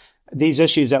these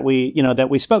issues that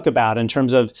we spoke about in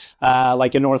terms of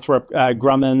like a Northrop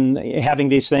Grumman having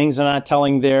these things and not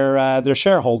telling their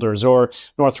shareholders, or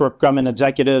Northrop Grumman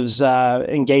executives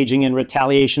engaging in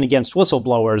retaliation against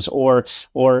whistleblowers,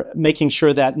 or making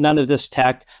sure that none of this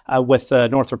tech with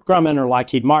Northrop Grumman or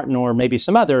Lockheed Martin or maybe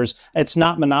some others, it's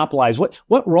not monopolized.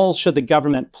 What role should the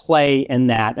government play in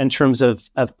that in terms of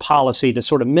policy to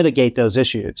sort of mitigate those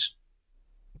issues?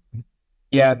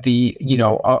 Yeah,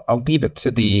 I'll leave it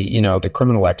to the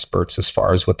criminal experts as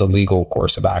far as what the legal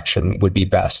course of action would be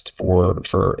best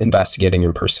for investigating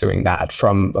and pursuing that.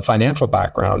 From a financial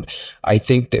background, I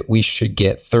think that we should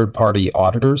get third-party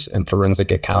auditors and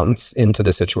forensic accountants into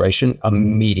the situation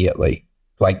immediately,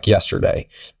 like yesterday,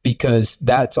 because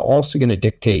that's also going to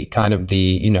dictate kind of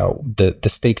the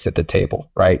stakes at the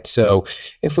table, right? So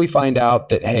if we find out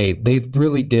that, hey, they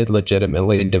really did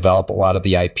legitimately develop a lot of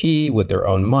the IP with their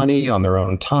own money, on their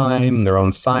own time, their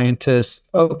own scientists,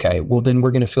 okay, well, then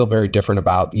we're going to feel very different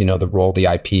about, the role the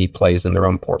IP plays in their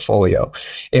own portfolio.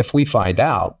 If we find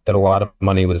out that a lot of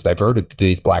money was diverted to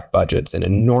these black budgets in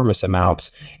enormous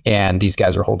amounts, and these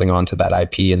guys are holding on to that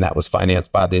IP and that was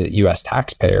financed by the US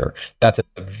taxpayer, that's a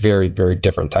very, very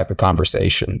different type of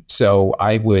conversation. So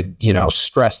I would,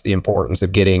 stress the importance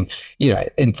of getting,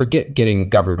 and forget getting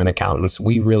government accountants.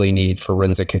 We really need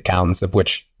forensic accountants, of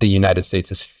which the United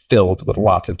States is filled with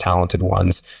lots of talented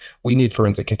ones. We need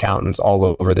forensic accountants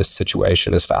all over this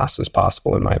situation as fast as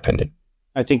possible, in my opinion.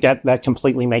 I think that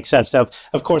completely makes sense. So,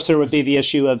 of course, there would be the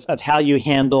issue of how you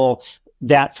handle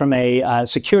that from a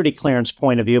security clearance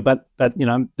point of view, but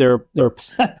there are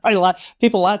probably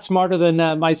people a lot smarter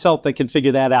than myself that can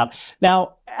figure that out.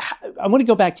 Now, I want to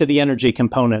go back to the energy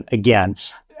component again.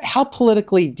 How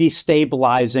politically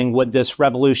destabilizing would this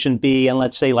revolution be in,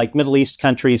 let's say, like Middle East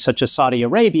countries such as Saudi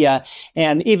Arabia,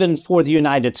 and even for the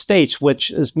United States,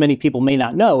 which, as many people may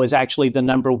not know, is actually the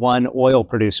 #1 oil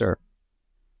producer?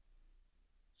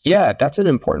 Yeah, that's an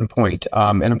important point.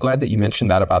 And I'm glad that you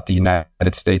mentioned that about the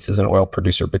United States as an oil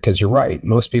producer, because you're right.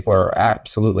 Most people are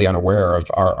absolutely unaware of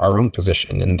our own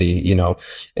position in the,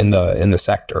 in the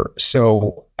sector.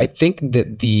 So I think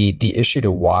that the issue to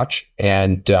watch,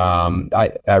 and I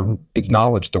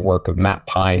acknowledge the work of Matt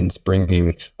Pines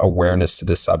bringing awareness to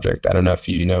this subject. I don't know if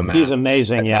you know Matt. He's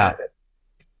amazing. Yeah.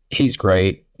 He's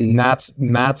great. And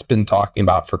Matt's been talking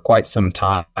about for quite some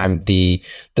time the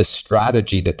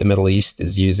strategy that the Middle East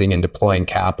is using in deploying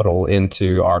capital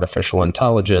into artificial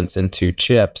intelligence, into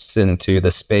chips, into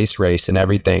the space race and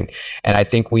everything. And I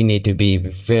think we need to be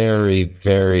very,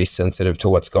 very sensitive to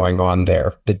what's going on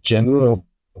there. The general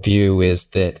view is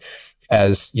that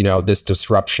as this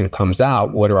disruption comes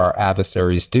out, what do our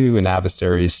adversaries do? And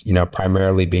adversaries,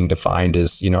 primarily being defined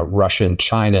as, Russia and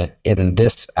China in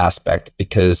this aspect,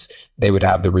 because they would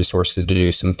have the resources to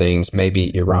do some things,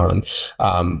 maybe Iran.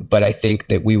 But I think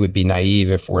that we would be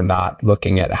naive if we're not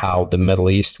looking at how the Middle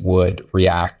East would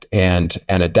react and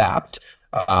adapt.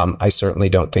 I certainly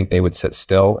don't think they would sit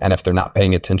still. And if they're not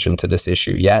paying attention to this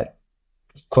issue yet,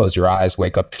 close your eyes,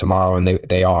 wake up tomorrow, and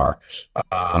they are.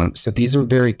 So these are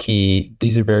very key.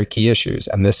 These are very key issues,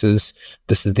 and this is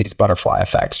these butterfly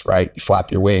effects, right? You flap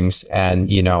your wings,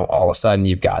 and all of a sudden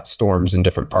you've got storms in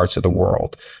different parts of the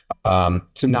world.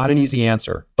 So not an easy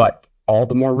answer, but all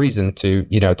the more reason to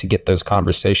get those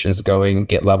conversations going,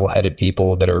 get level-headed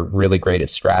people that are really great at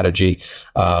strategy,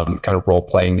 kind of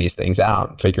role-playing these things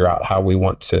out, figure out how we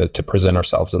want to present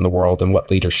ourselves in the world and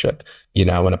what leadership, in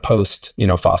a post,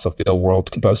 fossil fuel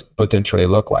world could potentially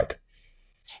look like.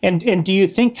 And do you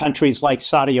think countries like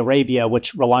Saudi Arabia,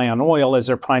 which rely on oil as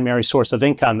their primary source of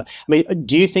income,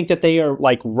 do you think that they are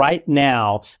like right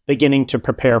now beginning to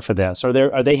prepare for this?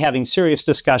 Are they having serious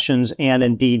discussions and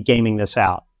indeed gaming this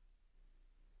out?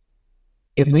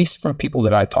 At least from people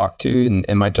that I talk to,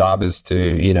 and my job is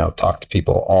to, talk to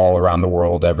people all around the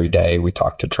world every day. We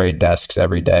talk to trade desks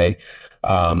every day.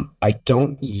 I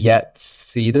don't yet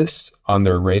see this on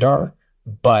their radar,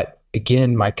 but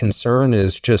again, my concern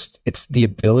is just it's the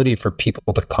ability for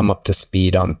people to come up to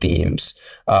speed on themes.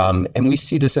 And we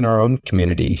see this in our own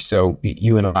community. So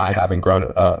you and I, having grown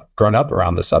up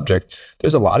around the subject,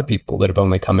 there's a lot of people that have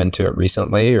only come into it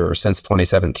recently or since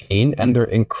 2017, and they're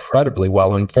incredibly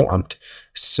well informed.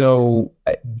 So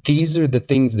these are the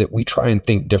things that we try and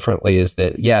think differently, is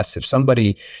that, yes, if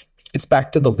somebody, it's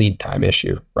back to the lead time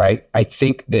issue, right? I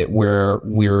think that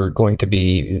we're going to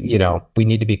be, we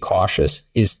need to be cautious,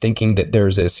 is thinking that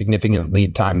there's a significant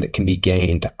lead time that can be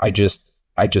gained. I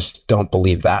just don't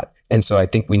believe that. And so I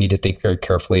think we need to think very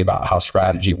carefully about how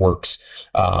strategy works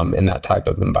in that type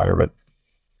of environment.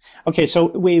 Okay, so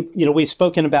we've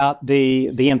spoken about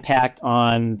the impact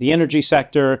on the energy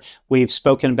sector. We've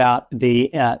spoken about the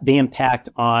impact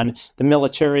on the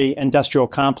military industrial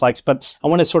complex, but I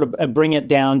want to sort of bring it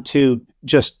down to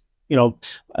just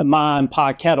ma and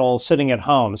pa kettle sitting at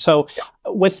home. So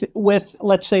with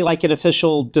let's say like an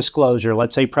official disclosure,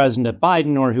 let's say President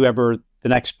Biden or whoever the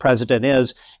next president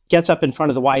is gets up in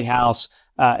front of the White House.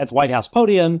 At the White House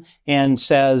podium and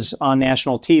says on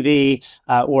national TV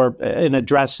or an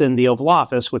address in the Oval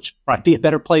Office, which might be a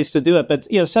better place to do it, but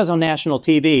says on national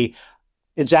TV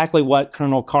exactly what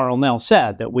Colonel Karl Nell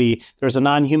said, that there's a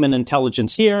non-human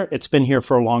intelligence here. It's been here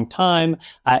for a long time.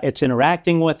 It's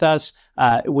interacting with us.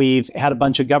 We've had a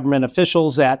bunch of government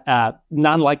officials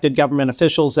non-elected government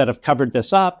officials that have covered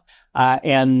this up.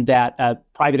 And that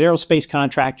private aerospace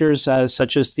contractors,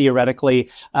 such as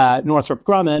theoretically Northrop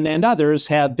Grumman and others,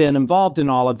 have been involved in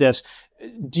all of this.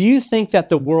 Do you think that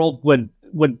the world would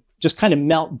just kind of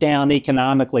melt down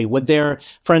economically? Would there,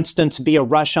 for instance, be a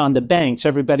rush on the banks?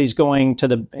 Everybody's going to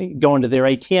their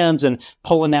ATMs and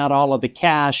pulling out all of the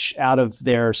cash out of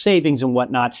their savings and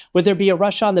whatnot. Would there be a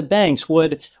rush on the banks?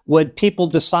 Would people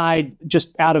decide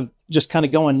just kind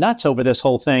of going nuts over this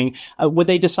whole thing? Would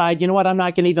they decide, I'm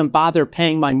not going to even bother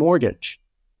paying my mortgage?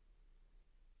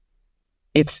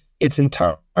 It's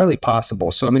entirely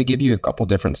possible. So I'm going to give you a couple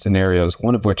different scenarios,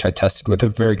 one of which I tested with a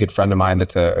very good friend of mine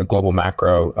that's a global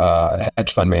macro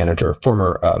hedge fund manager,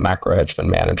 former macro hedge fund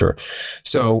manager.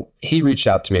 So he reached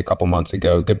out to me a couple months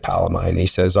ago, good pal of mine. And he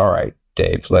says, all right,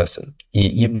 Dave, listen,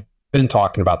 you've been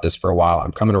talking about this for a while.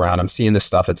 I'm coming around. I'm seeing this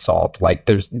stuff at SALT. Like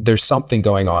there's something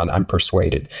going on. I'm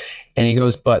persuaded. And he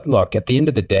goes, but look, at the end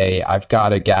of the day, I've got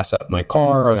to gas up my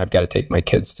car and I've got to take my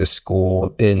kids to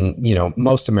school. And,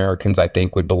 most Americans, I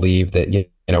think, would believe that,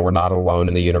 we're not alone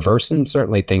in the universe, and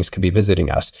certainly things could be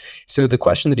visiting us. So the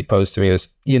question that he posed to me was,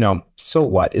 so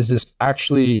what? Is this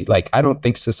actually, I don't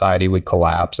think society would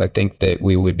collapse. I think that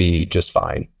we would be just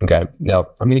fine. Okay. Now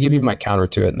I'm going to give you my counter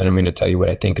to it, and then I'm going to tell you what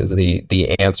I think is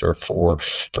the answer for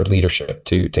leadership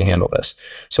to handle this.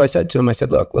 So I said to him,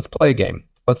 look, let's play a game.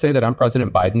 Let's say that I'm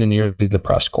President Biden and you're the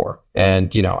press corps.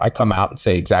 And, I come out and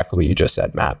say exactly what you just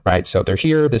said, Matt, right? So they're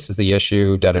here. This is the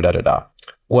issue, da-da-da-da-da.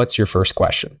 What's your first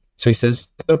question? So he says,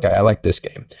 okay, I like this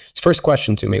game. His first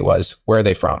question to me was, where are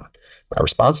they from? My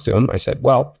response to him, I said,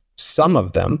 well, some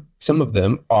of them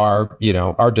are,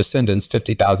 our descendants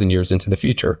 50,000 years into the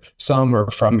future. Some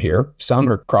are from here. Some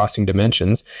are crossing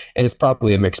dimensions. And it's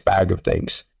probably a mixed bag of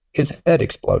things. His head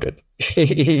exploded.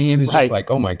 He was just like,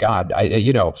 oh my God,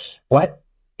 what?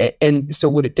 And so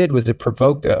what it did was it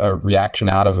provoked a reaction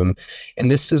out of him. And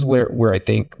this is where I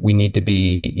think we need to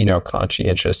be,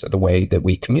 conscientious of the way that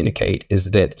we communicate,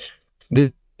 is that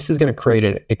this is going to create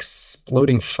an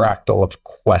exploding fractal of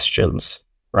questions,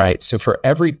 right? So for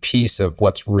every piece of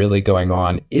what's really going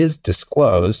on is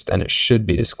disclosed, and it should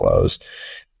be disclosed,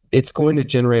 it's going to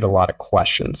generate a lot of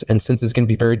questions. And since it's going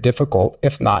to be very difficult,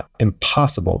 if not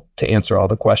impossible, to answer all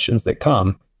the questions that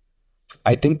come,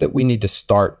 I think that we need to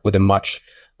start with a much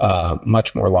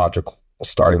more logical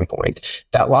starting point.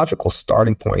 That logical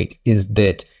starting point is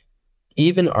that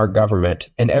even our government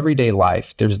and everyday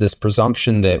life, there's this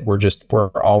presumption that we're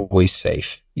always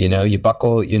safe. You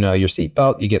buckle, your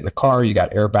seatbelt, you get in the car, you got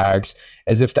airbags,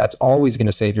 as if that's always going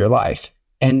to save your life.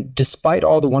 And despite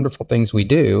all the wonderful things we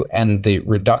do and the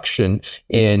reduction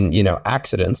in,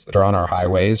 accidents that are on our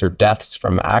highways or deaths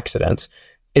from accidents,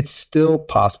 it's still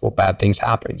possible bad things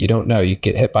happen. You don't know. You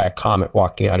get hit by a comet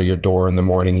walking out of your door in the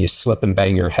morning, you slip and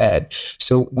bang your head.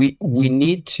 So we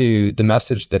need to, the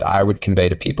message that I would convey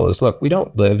to people is, look, we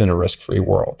don't live in a risk-free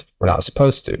world. We're not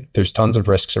supposed to. There's tons of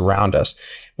risks around us.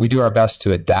 We do our best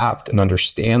to adapt and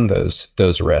understand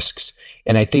those risks.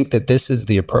 And I think that this is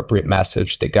the appropriate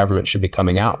message that government should be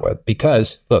coming out with,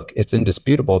 because look, it's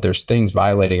indisputable. There's things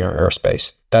violating our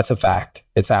airspace. That's a fact.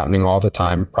 It's happening all the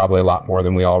time, probably a lot more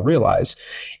than we all realize.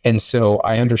 And so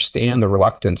I understand the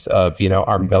reluctance of,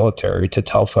 our military to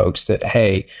tell folks that,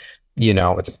 hey,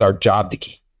 it's our job to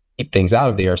keep things out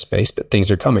of the airspace, but things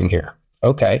are coming here.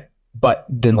 Okay. But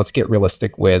then let's get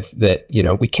realistic with that,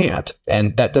 we can't.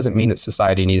 And that doesn't mean that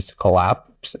society needs to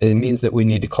collapse. It means that we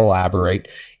need to collaborate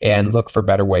and look for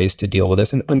better ways to deal with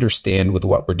this and understand with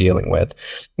what we're dealing with.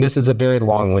 This is a very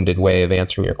long-winded way of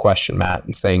answering your question, Matt,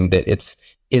 and saying that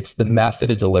it's the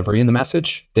method of delivery and the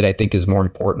message that I think is more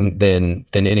important than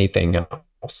anything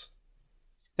else.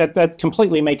 That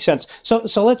completely makes sense.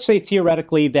 So let's say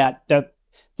theoretically that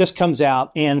this comes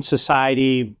out and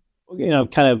society,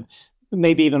 kind of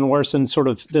maybe even worse than sort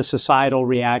of the societal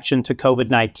reaction to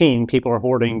COVID-19. People are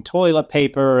hoarding toilet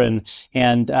paper and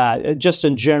just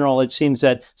in general, it seems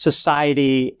that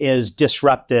society is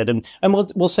disrupted. And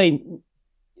we'll say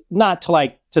not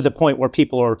to the point where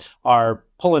people are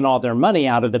pulling all their money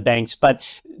out of the banks,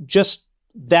 but just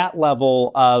that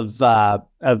level of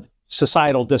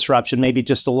societal disruption, maybe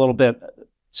just a little bit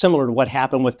similar to what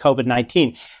happened with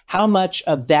COVID-19. How much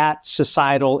of that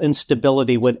societal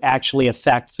instability would actually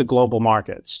affect the global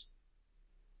markets?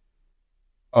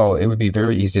 Oh, it would be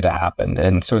very easy to happen.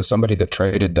 And so as somebody that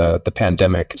traded the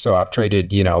pandemic, so I've traded,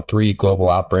 3 global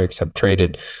outbreaks. I've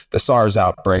traded the SARS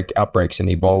outbreaks in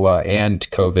Ebola and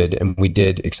COVID. And we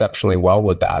did exceptionally well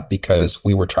with that because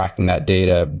we were tracking that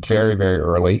data very, very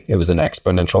early. It was an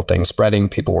exponential thing spreading.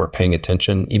 People were paying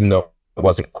attention, even though it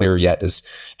wasn't clear yet as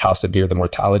how severe the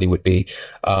mortality would be.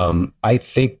 I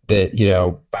think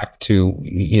that, back to,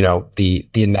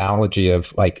 the analogy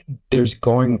of there's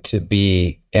going to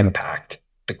be impact.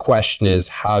 The question is,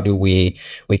 how do we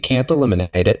can't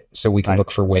eliminate it, so we can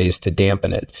look for ways to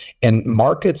dampen it. And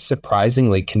markets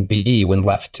surprisingly can be, when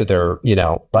left to their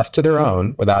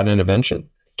own without intervention,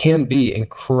 can be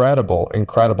incredible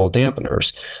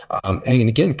dampeners. And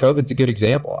again, COVID's a good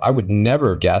example. I would never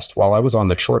have guessed while I was on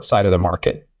the short side of the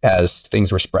market as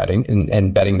things were spreading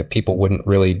and betting that people wouldn't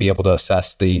really be able to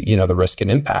assess the risk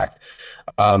and impact.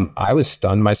 I was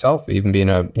stunned myself, even being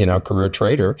a career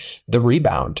trader. The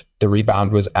rebound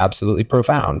was absolutely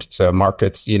profound. So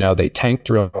markets, they tanked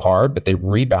real hard, but they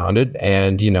rebounded,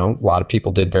 and a lot of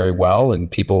people did very well, and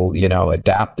people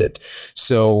adapted.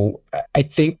 So I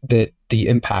think that the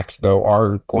impacts, though,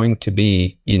 are going to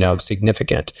be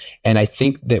significant. And I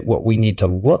think that what we need to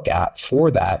look at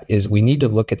for that is we need to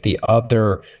look at the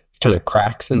other kind of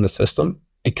cracks in the system,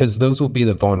 because those will be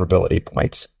the vulnerability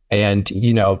points. And,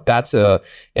 in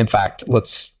fact,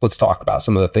 let's talk about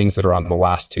some of the things that are on the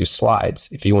last 2 slides.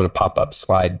 If you want to pop up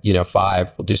slide,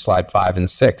 5, we'll do slide 5 and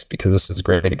 6, because this is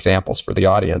great examples for the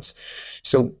audience.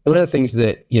 So one of the things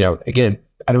that, again,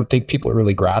 I don't think people are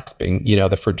really grasping,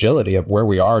 the fragility of where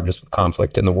we are just with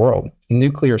conflict in the world.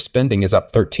 Nuclear spending is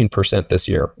up 13% this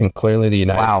year, and clearly the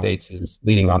United States is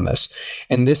leading on this.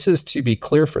 And this is, to be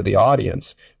clear for the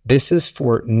audience, this is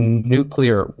for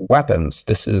nuclear weapons.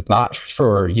 This is not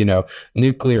for,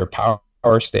 nuclear power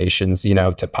stations,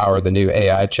 to power the new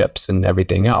AI chips and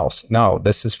everything else. No,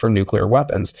 this is for nuclear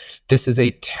weapons. This is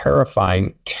a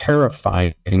terrifying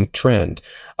trend.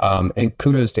 And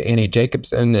kudos to Annie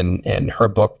Jacobson and her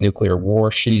book, Nuclear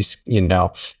War. She's,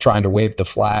 trying to wave the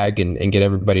flag and get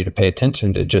everybody to pay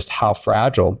attention to just how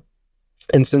fragile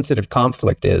and sensitive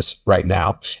conflict is right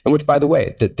now. And which, by the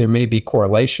way, that there may be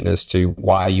correlation as to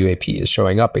why UAP is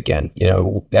showing up again.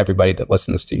 Everybody that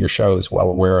listens to your show is well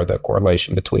aware of the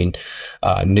correlation between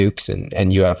nukes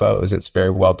and UFOs. It's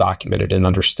very well documented and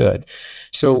understood.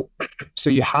 So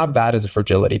you have that as a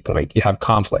fragility point. You have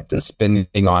conflict and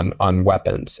spending on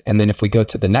weapons. And then if we go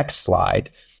to the next slide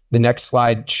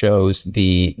shows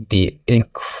the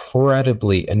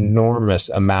incredibly enormous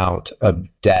amount of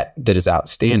debt that is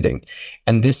outstanding.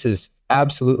 And this is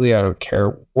absolutely, I don't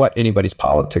care what anybody's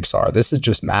politics are. This is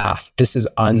just math. This is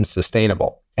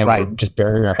unsustainable. And we're just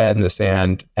burying our head in the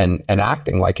sand and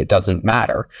acting like it doesn't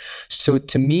matter. So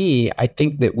to me, I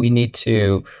think that we need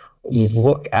to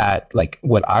look at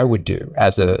what I would do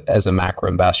as a macro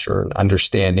investor, and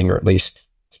understanding, or at least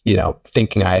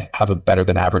thinking I have a better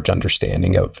than average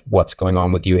understanding of what's going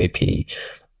on with UAP.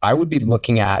 I would be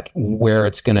looking at where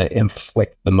it's going to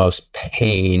inflict the most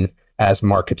pain as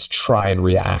markets try and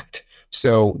react.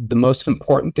 So the most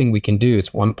important thing we can do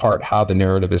is, one part, how the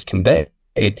narrative is conveyed,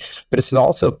 but it's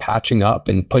also patching up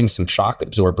and putting some shock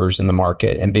absorbers in the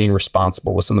market and being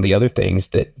responsible with some of the other things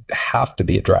that have to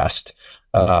be addressed.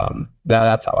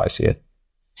 That's how I see it.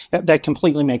 That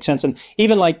completely makes sense. And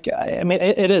even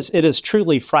it is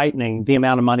truly frightening, the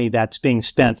amount of money that's being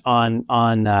spent on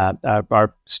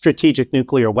our strategic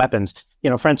nuclear weapons.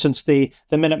 For instance, the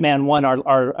Minuteman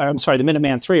the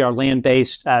Minuteman III, our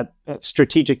land-based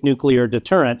strategic nuclear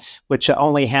deterrent, which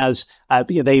only has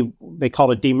they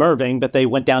call it demerving, but they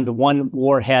went down to 1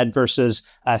 warhead versus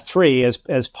 3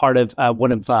 as part of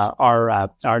one of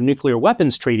our nuclear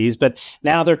weapons treaties. But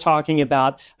now they're talking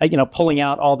about pulling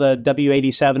out all the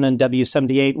W-87 and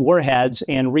W-78 warheads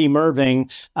and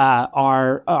remerving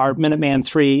our Minuteman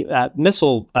III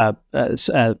missile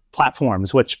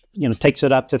platforms, which takes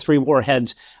it up to 3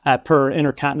 warheads per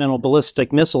intercontinental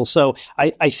ballistic missile. So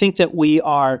I think that we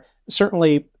are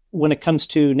certainly, when it comes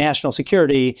to national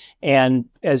security, and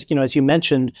as you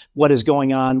mentioned, what is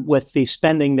going on with the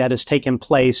spending that has taken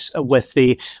place with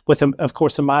of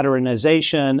course the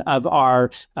modernization of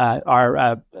our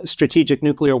strategic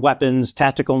nuclear weapons,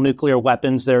 tactical nuclear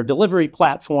weapons, their delivery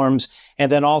platforms,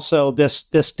 and then also this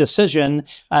decision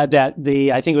that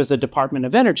I think it was the Department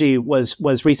of Energy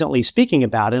was recently speaking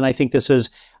about, and I think this is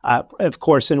of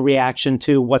course in reaction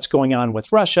to what's going on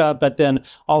with Russia, but then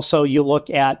also you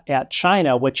look at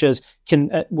China, which is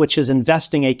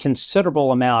investing a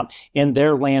considerable amount in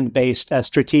their land-based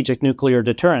strategic nuclear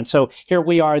deterrent. So here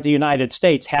we are, the United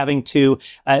States, having to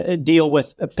deal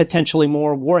with potentially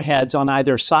more warheads on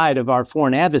either side of our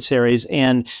foreign adversaries,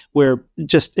 and we're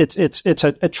just it's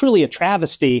truly a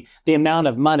travesty the amount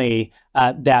of money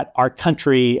that our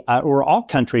country or all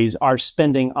countries are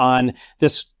spending on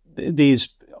these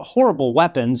horrible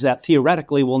weapons that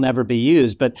theoretically will never be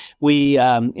used. But we,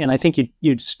 and I think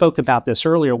you spoke about this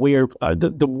earlier, we are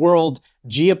the world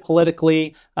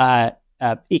geopolitically,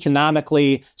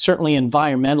 economically, certainly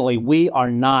environmentally, we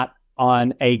are not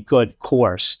on a good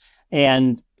course.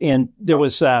 And there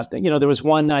was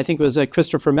one, I think it was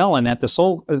Christopher Mellon at the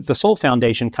Soul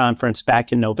Foundation conference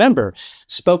back in November,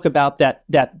 spoke about that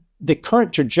the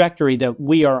current trajectory that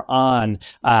we are on,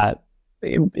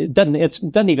 it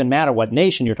doesn't even matter what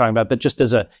nation you're talking about, but just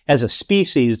as a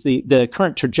species, the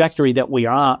current trajectory that we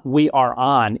are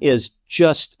on is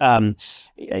just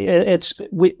it's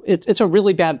a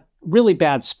really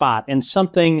bad spot, and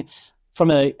something from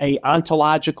a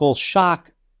ontological shock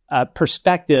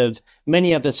perspective,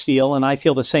 many of us feel, and I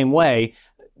feel the same way,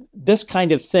 this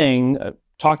kind of thing,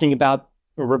 talking about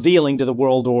revealing to the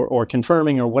world or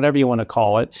confirming or whatever you want to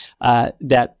call it,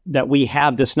 that we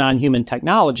have this non-human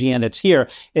technology and it's here.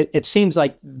 It seems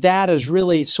like that is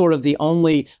really sort of the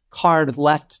only card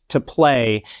left to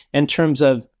play in terms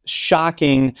of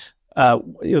shocking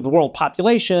the world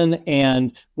population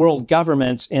and world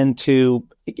governments into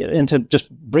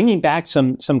just bringing back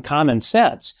some common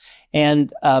sense.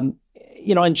 And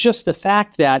and just the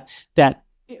fact that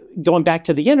going back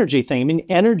to the energy thing, I mean,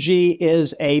 energy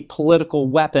is a political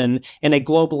weapon in a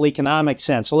global economic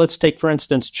sense. So let's take, for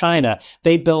instance, China.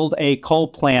 They build a coal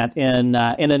plant in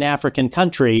an African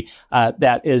country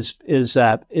that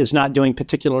is not doing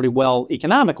particularly well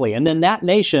economically, and then that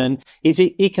nation is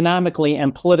economically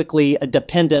and politically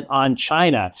dependent on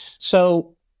China.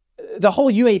 So the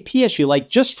whole UAP issue, like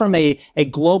just from a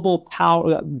global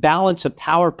power balance of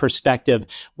power perspective,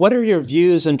 what are your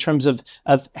views in terms of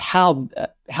how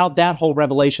that whole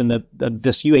revelation,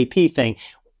 this UAP thing,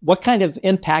 what kind of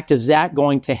impact is that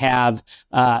going to have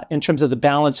in terms of the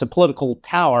balance of political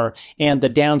power and the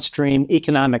downstream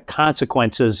economic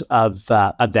consequences of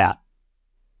that?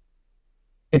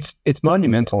 It's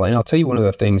monumental, and I'll tell you one of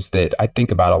the things that I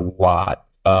think about a lot.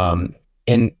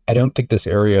 And I don't think this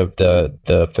area of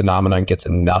the phenomenon gets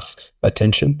enough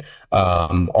attention,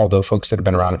 although folks that have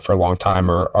been around it for a long time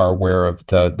are aware of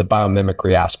the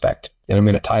biomimicry aspect. And I'm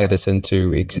going to tie this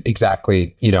into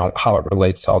exactly, how it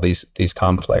relates to all these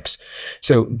conflicts.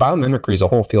 So biomimicry is a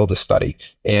whole field of study,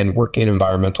 and working in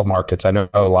environmental markets, I know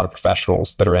a lot of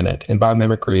professionals that are in it. And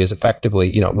biomimicry is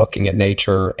effectively, looking at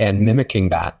nature and mimicking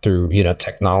that through,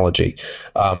 technology.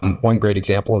 One great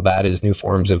example of that is new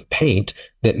forms of paint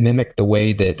that mimic the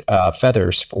way that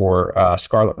feathers for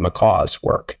scarlet macaws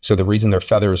work. So the reason their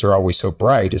feathers are always so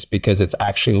bright is because it's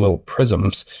actually little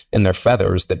prisms in their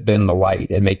feathers that bend the light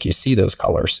and make you see those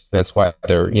colors. That's why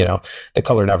they're, the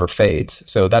color never fades.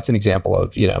 So that's an example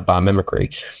of,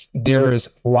 biomimicry. There's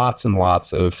lots and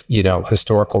lots of,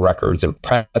 historical records and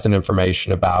present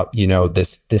information about,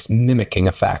 this mimicking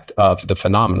effect of the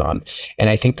phenomenon. And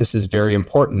I think this is very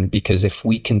important because if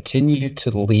we continue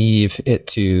to leave it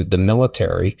to the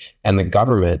military and the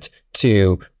government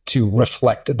to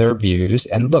reflect their views,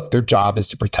 and look, their job is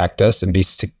to protect us and be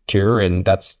secure, and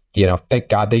that's Thank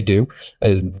God they do.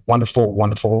 Wonderful,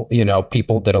 wonderful,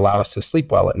 people that allow us to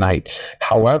sleep well at night.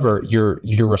 However, you're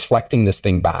reflecting this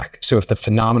thing back. So if the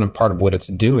phenomenon, part of what it's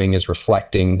doing is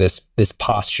reflecting this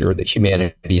posture that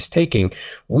humanity is taking,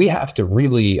 we have to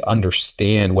really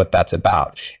understand what that's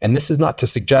about. And this is not to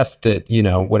suggest that,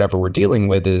 whatever we're dealing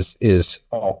with is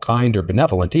all kind or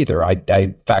benevolent either.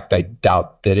 In fact, I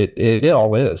doubt that it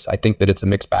all is. I think that it's a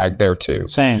mixed bag there too.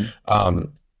 Same.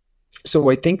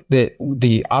 So I think that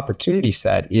the opportunity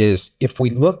set is, if we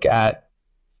look at,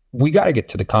 we got to get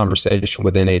to the conversation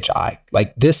with NHI.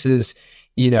 Like, this is,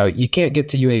 you can't get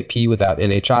to UAP without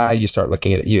NHI. You start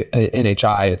looking at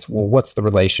NHI, it's, well, what's the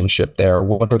relationship there?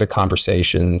 What are the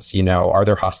conversations? Are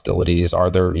there hostilities? Are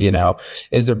there,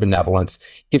 is there benevolence?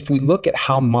 If we look at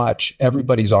how much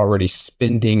everybody's already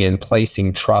spending and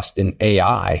placing trust in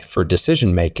AI for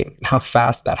decision making, how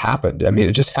fast that happened. I mean,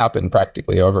 it just happened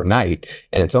practically overnight,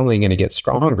 and it's only going to get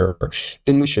stronger.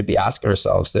 Then we should be asking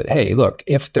ourselves that, hey, look,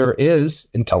 if there is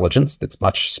intelligence that's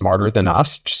much smarter than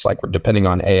us, just like we're depending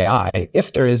on AI,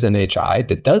 if there is an HI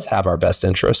that does have our best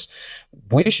interests,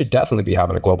 we should definitely be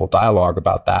having a global dialogue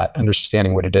about that,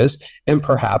 understanding what it is, and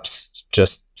perhaps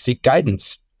just seek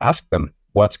guidance. Ask them,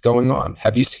 what's going on?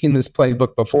 Have you seen this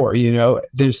playbook before?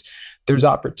 There's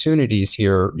opportunities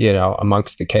here,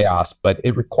 amongst the chaos, but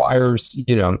it requires,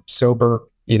 sober,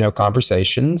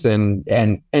 conversations and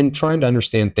trying to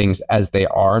understand things as they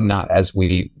are, not as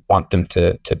we want them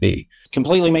to be.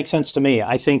 Completely makes sense to me.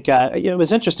 I think it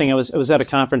was interesting. I was at a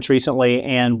conference recently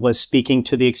and was speaking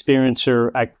to the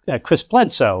experiencer, Chris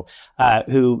Bledsoe,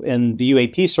 who in the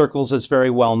UAP circles is very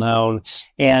well known.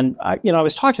 And I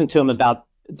was talking to him about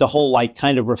the whole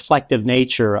kind of reflective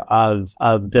nature of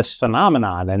this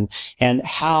phenomenon and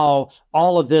how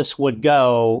all of this would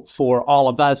go for all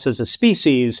of us as a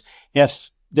species if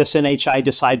this NHI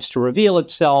decides to reveal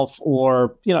itself,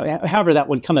 or however that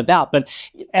would come about. But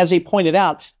as he pointed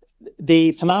out,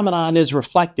 the phenomenon is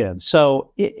reflective.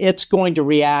 So it's going to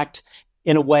react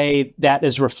in a way that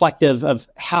is reflective of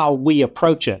how we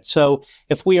approach it. So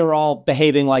if we are all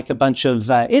behaving like a bunch of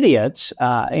idiots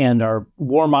and are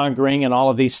warmongering and all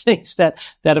of these things that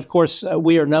of course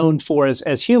we are known for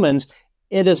as humans,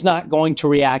 it is not going to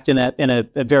react in a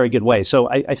very good way. So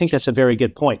I think that's a very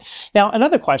good point. Now,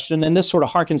 another question, and this sort of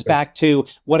harkens back to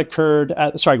what occurred.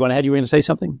 Sorry, go ahead. You were going to say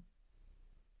something?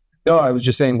 No, I was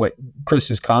just saying what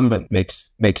Chris's comment makes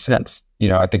sense.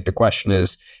 I think the question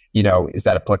is, is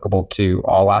that applicable to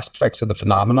all aspects of the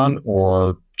phenomenon,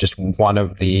 or just one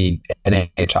of the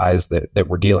NHIs that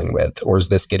we're dealing with? Or is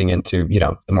this getting into,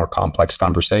 the more complex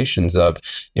conversations of,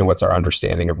 what's our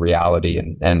understanding of reality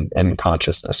and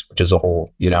consciousness, which is a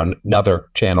whole, another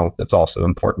channel that's also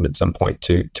important at some point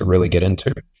to really get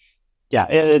into. Yeah,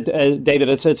 David,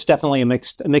 it's definitely a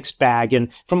mixed bag.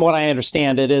 And from what I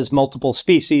understand, it is multiple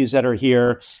species that are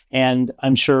here. And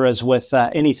I'm sure, as with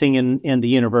anything in the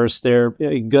universe, there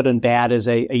good and bad is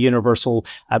a universal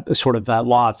sort of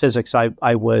law of physics.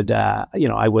 I would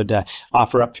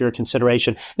offer up for your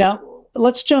consideration. Now,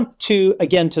 let's jump to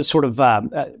sort of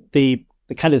the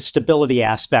kind of stability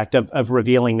aspect of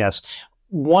revealing this.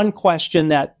 One question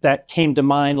that came to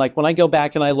mind, like when I go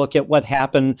back and I look at what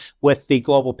happened with the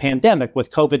global pandemic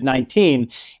with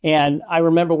COVID-19, and I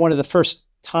remember one of the first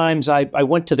times I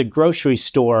went to the grocery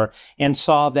store and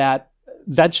saw that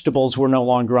vegetables were no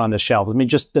longer on the shelves. I mean,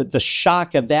 just the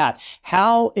shock of that.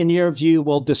 How, in your view,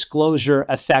 will disclosure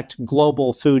affect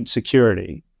global food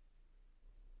security?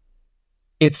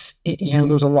 It's,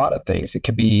 there's a lot of things. It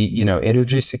could be,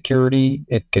 energy security.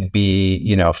 It could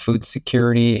be, food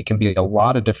security. It can be a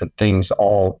lot of different things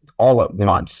all at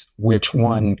once. Which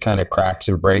one kind of cracks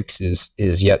or breaks is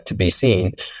yet to be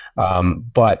seen.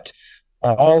 But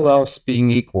all else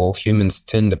being equal, humans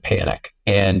tend to panic.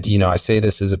 And, I say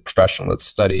this as a professional that's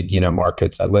studied,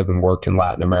 markets. I live and work in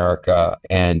Latin America,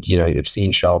 and, you've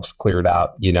seen shelves cleared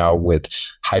out, with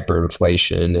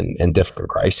hyperinflation and different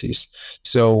crises.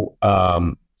 So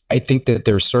I think that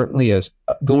there's certainly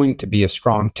going to be a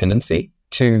strong tendency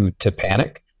to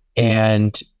panic.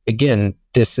 And again,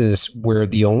 this is where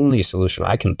the only solution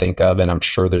I can think of, and I'm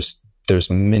sure there's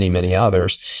many, many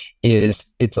others,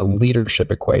 is it's a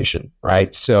leadership equation,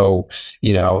 right? So,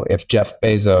 if Jeff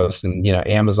Bezos and,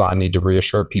 Amazon need to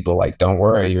reassure people, like, don't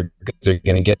worry, your goods are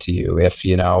going to get to you. If,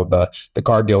 the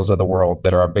Cargills of the world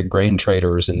that are big grain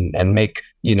traders and make,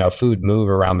 food move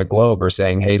around the globe are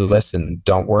saying, hey, listen,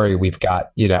 don't worry, we've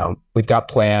got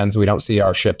plans. We don't see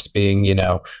our ships being, taken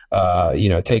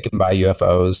by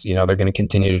UFOs. They're going to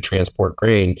continue to transport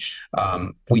grain.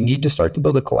 We need to start to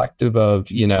build a collective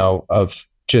of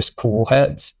just cool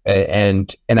heads.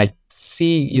 And I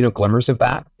see, glimmers of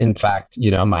that. In fact,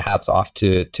 my hat's off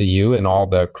to you and all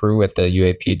the crew at the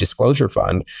UAP Disclosure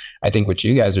Fund. I think what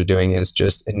you guys are doing is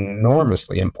just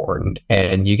enormously important.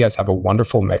 And you guys have a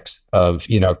wonderful mix of,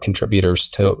 contributors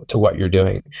to what you're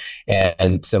doing.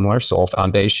 And similar, Soul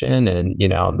Foundation and,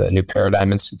 the New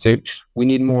Paradigm Institute, we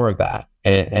need more of that.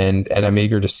 And I'm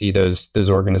eager to see those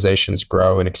organizations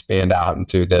grow and expand out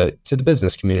into the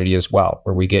business community as well,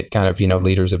 where we get kind of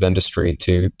leaders of industry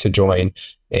to join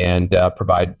and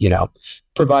provide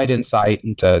insight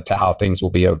into how things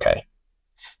will be okay.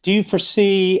 Do you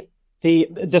foresee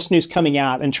this news coming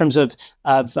out in terms of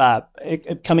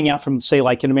coming out from, say,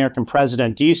 like an American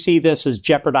president? Do you see this as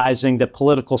jeopardizing the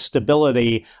political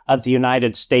stability of the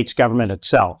United States government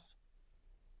itself?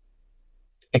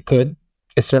 It could.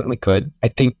 It certainly could. I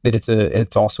think that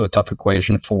it's also a tough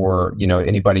equation for,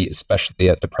 anybody, especially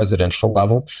at the presidential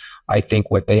level. I think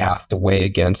what they have to weigh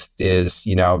against is,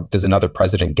 does another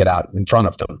president get out in front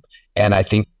of them? And I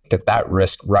think that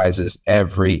risk rises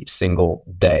every single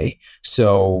day.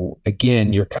 So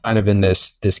again, you're kind of in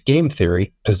this game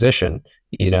theory position.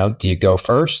 Do you go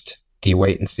first? Do you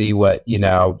wait and see what,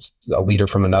 a leader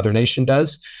from another nation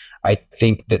does? I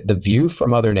think that the view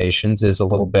from other nations is a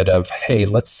little bit of, hey,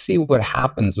 let's see what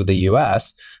happens with the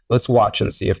U.S. Let's watch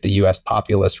and see if the U.S.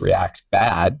 populace reacts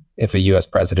bad if a U.S.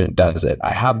 president does it.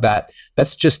 I have that.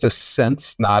 That's just a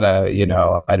sense, not a,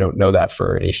 I don't know that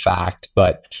for any fact,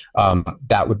 but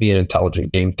that would be an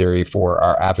intelligent game theory for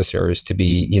our adversaries to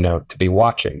be, to be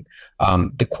watching.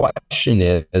 The question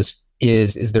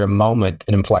is there a moment,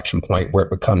 an inflection point where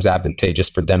it becomes advantageous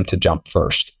for them to jump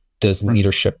first? Does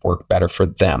leadership work better for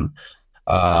them?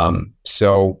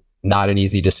 So not an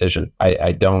easy decision.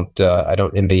 I don't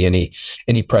envy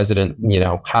any president,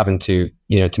 having to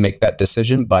make that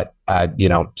decision, but I,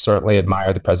 certainly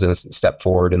admire the president's step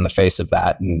forward in the face of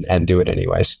that and do it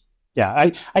anyways. Yeah,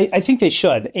 I think they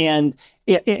should. And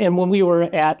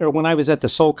when I was at the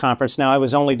Seoul conference, now I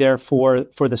was only there for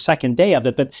the second day of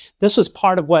it, but this was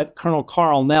part of what Colonel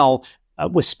Karl Nell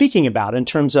was speaking about in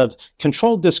terms of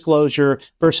controlled disclosure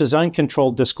versus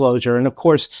uncontrolled disclosure. And of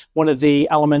course, one of the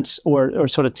elements or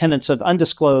sort of tenets of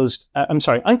uncontrolled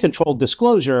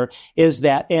disclosure is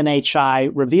that NHI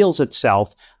reveals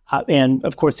itself. And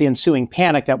of course, the ensuing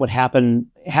panic that would happen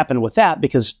with that,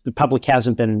 because the public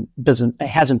hasn't been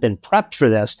prepped for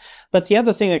this. But the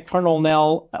other thing that Colonel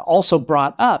Nell also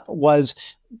brought up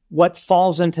was what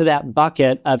falls into that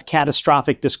bucket of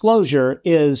catastrophic disclosure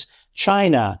is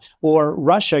China or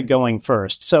Russia going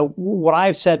first. So what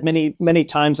I've said many, many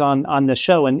times on the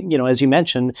show, and, as you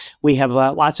mentioned, we have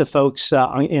lots of folks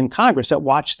in Congress that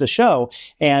watch the show,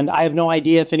 and I have no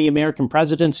idea if any American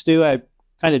presidents do. I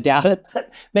kind of doubt it.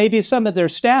 Maybe some of their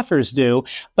staffers do.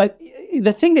 But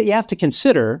the thing that you have to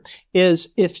consider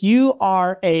is if you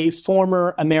are a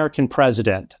former American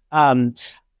president,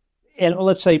 and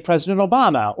let's say President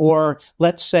Obama, or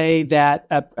let's say that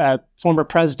former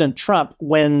President Trump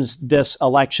wins this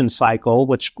election cycle,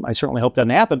 which I certainly hope doesn't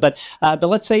happen, but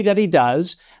let's say that he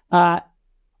does.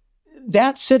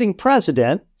 That sitting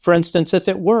president, for instance, if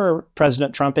it were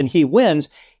President Trump and he wins,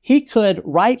 he could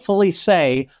rightfully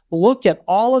say, look at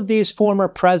all of these former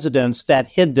presidents that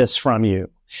hid this from you.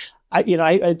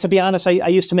 To be honest, I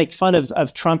used to make fun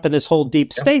of Trump and his whole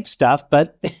deep state stuff,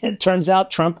 but it turns out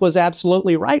Trump was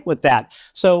absolutely right with that.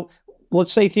 So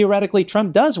let's say theoretically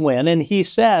Trump does win, and he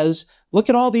says, look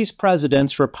at all these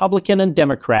presidents, Republican and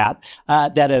Democrat,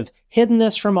 that have hidden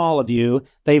this from all of you.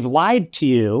 They've lied to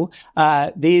you.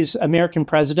 These American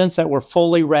presidents that were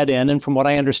fully read in, and from what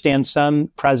I understand,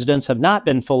 some presidents have not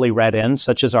been fully read in,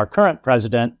 such as our current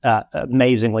president,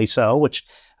 amazingly so, which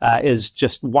is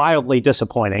just wildly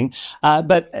disappointing.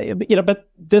 But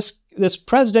this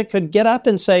president could get up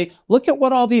and say, look at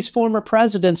what all these former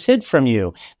presidents hid from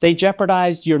you. They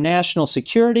jeopardized your national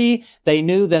security. They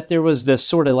knew that there was this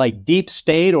sort of like deep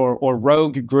state or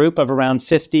rogue group of around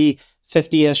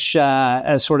 50-ish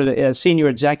sort of senior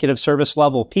executive service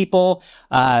level people.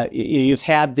 You've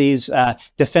had these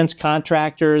defense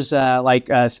contractors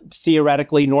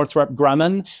theoretically Northrop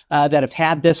Grumman that have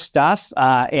had this stuff,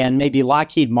 and maybe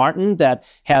Lockheed Martin that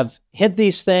have hid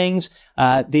these things.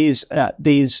 These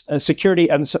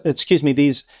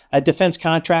defense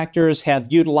contractors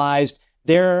have utilized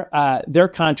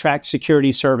their contract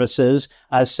security services,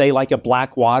 say like a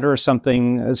Blackwater or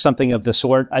something of the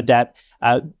sort, that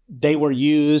they were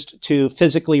used to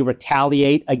physically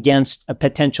retaliate against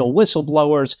potential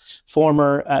whistleblowers,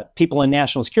 former people in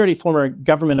national security, former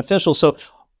government officials. So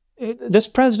this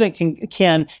president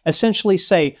can essentially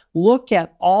say, look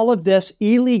at all of this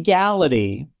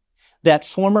illegality that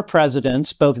former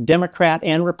presidents, both Democrat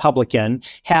and Republican,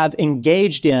 have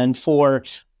engaged in for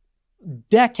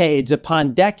decades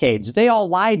upon decades. They all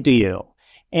lied to you.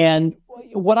 And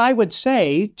what I would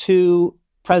say to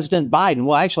President Biden,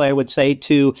 well, actually, I would say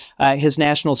to his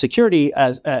national security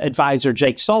advisor,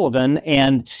 Jake Sullivan,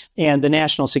 and the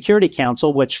National Security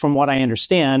Council, which, from what I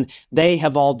understand, they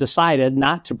have all decided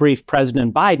not to brief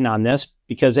President Biden on this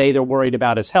because, A, they're worried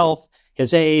about his health,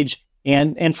 his age,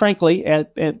 and frankly,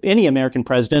 any American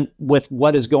president with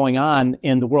what is going on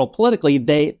in the world politically,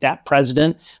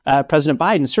 President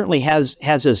Biden certainly has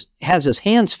his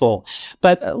hands full.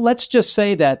 But let's just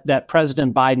say that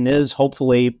President Biden is,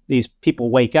 hopefully these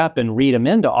people wake up and read him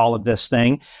into all of this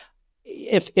thing.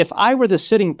 If I were the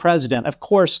sitting president, of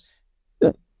course,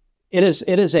 it is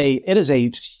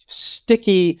a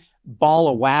sticky ball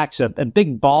of wax, a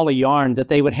big ball of yarn that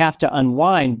they would have to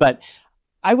unwind. But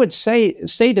I would say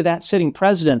to that sitting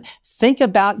president, think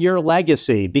about your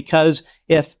legacy, because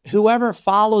if whoever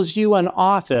follows you in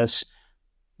office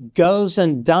goes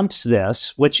and dumps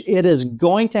this, which it is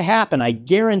going to happen, I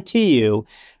guarantee you,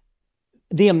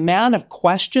 the amount of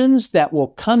questions that will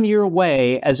come your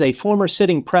way as a former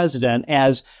sitting president,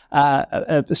 as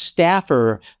a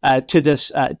staffer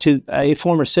to a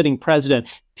former sitting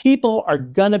president, people are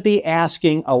going to be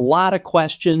asking a lot of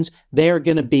questions. They are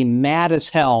going to be mad as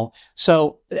hell.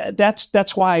 So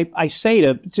that's why I say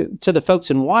to the folks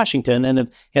in Washington, and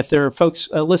if there are folks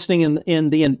listening in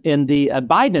the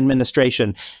Biden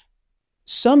administration,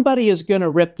 somebody is going to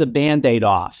rip the Band-Aid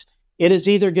off. It is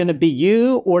either going to be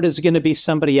you or it is going to be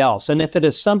somebody else. And if it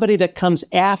is somebody that comes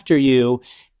after you,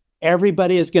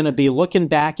 everybody is going to be looking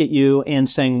back at you and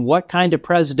saying, what kind of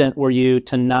president were you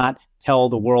to not tell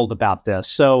the world about this?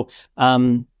 So,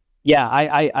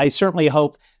 I certainly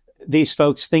hope these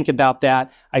folks think about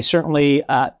that. I certainly,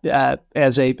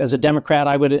 as a Democrat,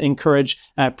 I would encourage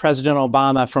President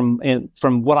Obama,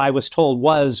 from what I was told,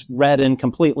 was read in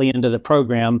completely into the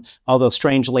program, although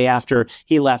strangely after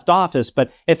he left office.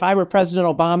 But if I were President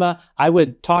Obama, I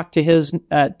would talk to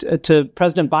to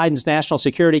President Biden's National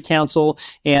Security Council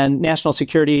and National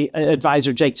Security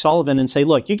Advisor Jake Sullivan and say,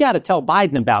 look, you got to tell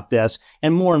Biden about this.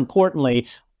 And more importantly,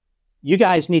 you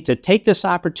guys need to take this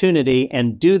opportunity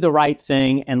and do the right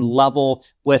thing and level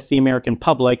with the American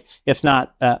public, if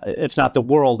not the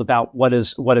world, about what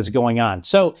is going on.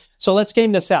 So let's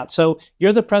game this out. So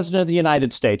you're the president of the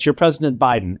United States, you're President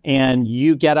Biden, and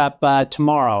you get up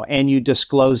tomorrow and you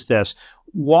disclose this.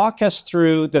 Walk us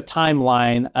through the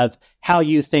timeline of how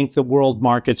you think the world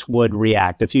markets would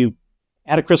react if you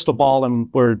had a crystal ball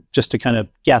and were just to kind of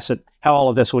guess at how all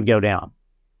of this would go down.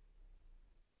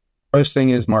 First thing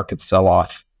is markets sell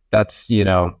off. That's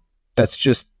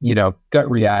just,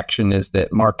 gut reaction is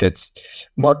that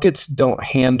markets don't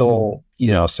handle,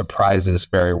 surprises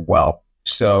very well.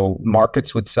 So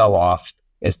markets would sell off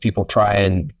as people try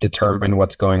and determine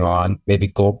what's going on. Maybe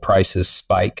gold prices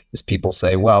spike as people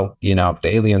say, well, if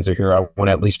the aliens are here, I want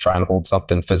to at least try and hold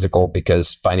something physical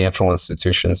because financial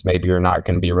institutions maybe are not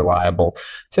going to be reliable.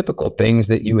 Typical things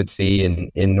that you would see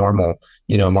in normal,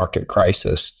 market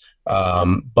crisis.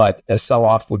 But a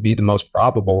sell-off would be the most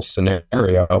probable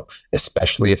scenario,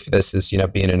 especially if this is,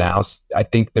 being announced. I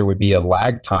think there would be a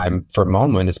lag time for a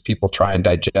moment as people try and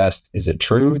digest, is it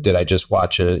true? Did I just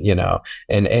watch an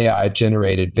AI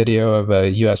generated video of a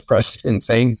US president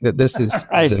saying that this is,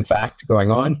 right, is in fact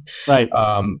going on? Right.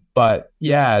 But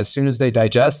yeah, as soon as they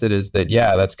digest it, is that,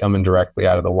 yeah, that's coming directly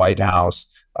out of the White House.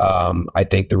 I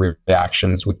think the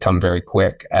reactions would come very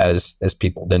quick as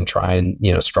people then try and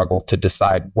struggle to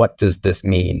decide, what does this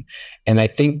mean? And I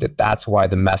think that's why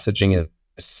the messaging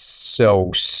is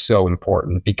so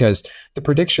important, because the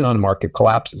prediction on market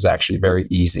collapse is actually very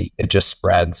easy. It just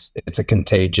spreads. It's a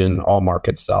contagion. All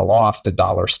markets sell off. The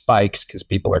dollar spikes because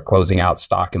people are closing out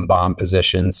stock and bond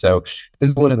positions. So this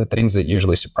is one of the things that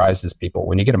usually surprises people.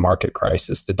 When you get a market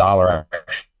crisis, the dollar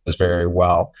does very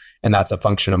well. And that's a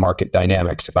function of market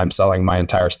dynamics. If I'm selling my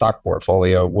entire stock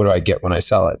portfolio, what do I get when I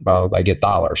sell it? Well, I get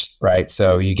dollars, right?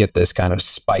 So you get this kind of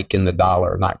spike in the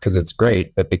dollar, not because it's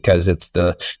great, but because it's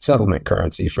the settlement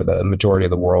currency for the majority of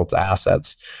the world's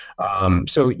assets.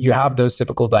 So you have those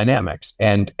typical dynamics.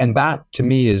 And that, to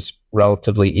me, is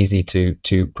relatively easy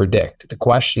to predict. The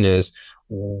question is,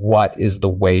 what is the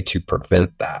way to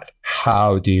prevent that?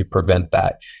 How do you prevent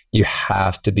that? You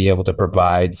have to be able to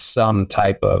provide some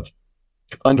type of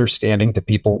understanding to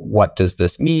people. What does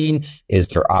this mean? Is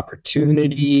there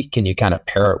opportunity? Can you kind of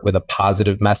pair it with a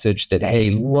positive message that,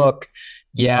 hey, look,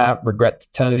 yeah, regret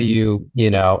to tell you,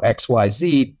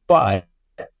 XYZ, but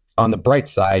on the bright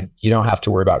side, you don't have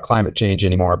to worry about climate change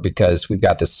anymore because we've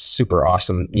got this super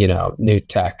awesome, new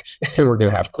tech and we're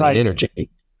going to have clean energy.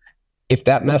 If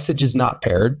that message is not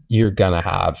paired, you're just going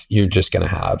to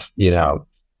have,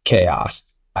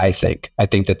 chaos. I think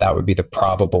that would be the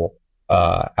probable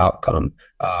outcome.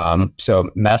 So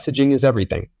messaging is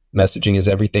everything. Messaging is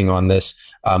everything on this.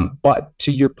 But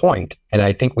to your point, and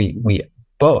I think we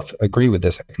both agree with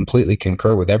this. I completely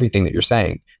concur with everything that you're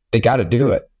saying. They got to do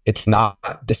it. It's not.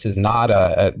 This is not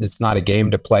it's not a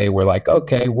game to play. We're like,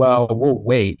 okay, well, we'll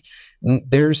wait.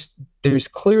 There's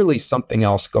clearly something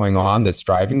else going on that's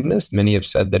driving this. Many have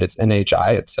said that it's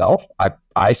NHI itself.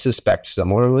 I suspect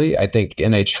similarly. I think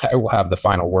NHI will have the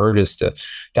final word as to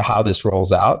how this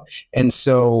rolls out. And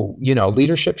so,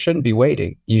 leadership shouldn't be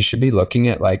waiting. You should be looking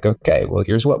at like, okay, well,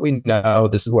 here's what we know.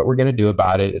 This is what we're going to do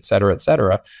about it, et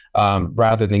cetera,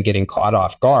 rather than getting caught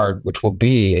off guard, which will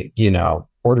be,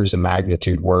 orders of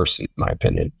magnitude worse, in my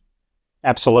opinion.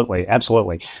 Absolutely.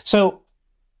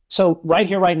 So right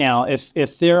here, right now,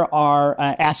 if there are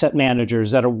asset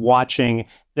managers that are watching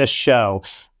this show,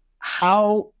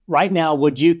 how right now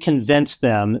would you convince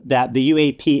them that the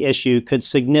UAP issue could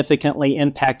significantly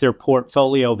impact their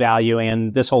portfolio value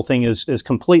and this whole thing is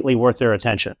completely worth their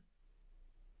attention?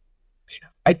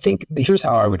 I think here's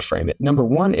how I would frame it. Number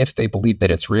one, if they believe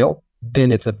that it's real,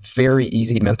 then it's a very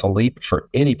easy mental leap for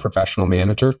any professional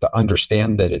manager to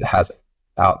understand that it has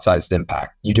outsized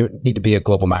impact. You don't need to be a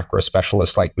global macro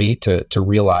specialist like me to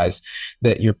realize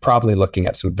that you're probably looking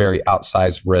at some very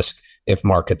outsized risk if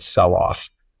markets sell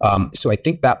off. So I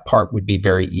think that part would be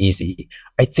very easy.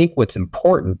 I think what's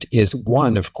important is,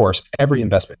 one, of course, every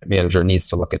investment manager needs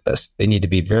to look at this. They need to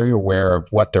be very aware of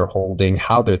what they're holding,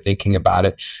 how they're thinking about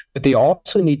it. But they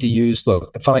also need to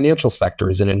look, the financial sector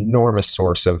is an enormous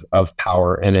source of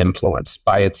power and influence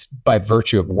by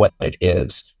virtue of what it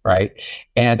is, right?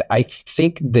 And I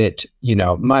think that,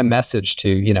 my message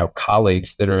to,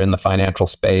 colleagues that are in the financial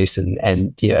space and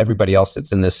everybody else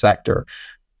that's in this sector,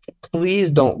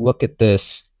 please don't look at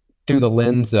this through the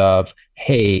lens of,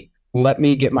 hey, let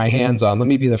me be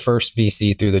the first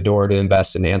VC through the door to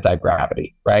invest in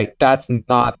anti-gravity, right? That's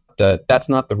not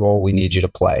the role we need you to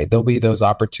play. There'll be those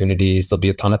opportunities. There'll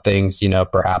be a ton of things,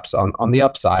 perhaps on the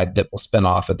upside that will spin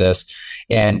off of this,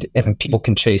 and people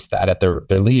can chase that at their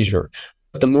leisure.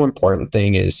 But the more important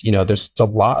thing is, there's a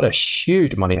lot of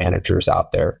huge money managers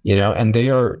out there, and they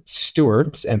are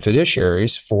stewards and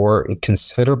fiduciaries for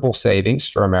considerable savings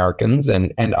for Americans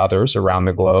and others around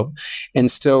the globe.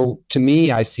 And so to me,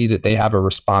 I see that they have a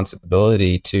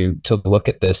responsibility to look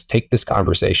at this, take this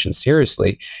conversation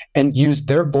seriously, and use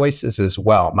their voices as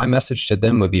well. My message to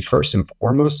them would be, first and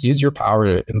foremost, use your power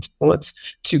to influence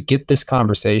to get this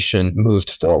conversation moved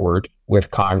forward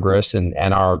with Congress and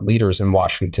our leaders in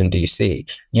Washington, D.C.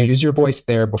 You use your voice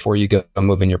there before you go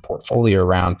moving your portfolio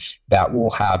around. That will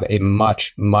have a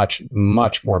much, much,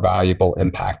 much more valuable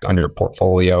impact on your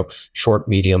portfolio, short,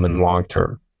 medium, and long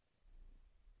term.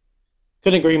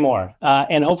 Couldn't agree more.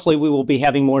 And hopefully we will be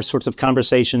having more sorts of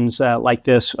conversations like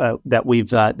this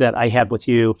that I had with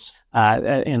you.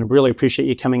 And really appreciate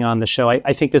you coming on the show.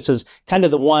 I think this is kind of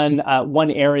the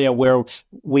one area where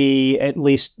we, at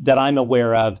least that I'm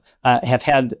aware of, have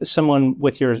had someone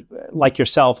like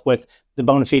yourself with the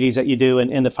bona fides that you do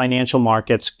in the financial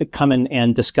markets come in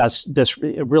and discuss this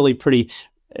really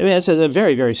it's a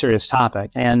very, very serious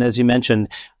topic. And as you mentioned,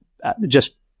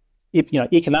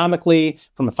 economically,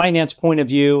 from a finance point of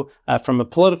view, from a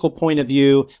political point of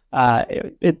view,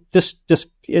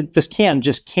 this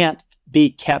can't be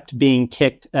kept being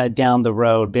kicked down the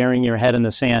road. Burying your head in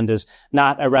the sand is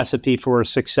not a recipe for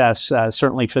success,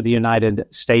 certainly for the United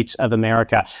States of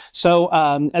America. So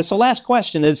as the last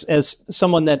question, as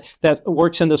someone that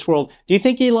works in this world, do you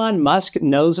think Elon Musk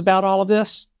knows about all of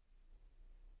this?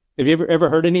 Have you ever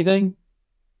heard anything?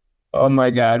 Oh my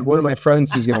God! One of my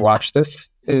friends who's going to watch this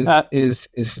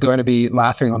is going to be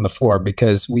laughing on the floor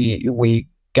because we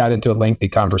got into a lengthy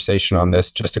conversation on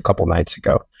this just a couple nights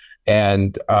ago,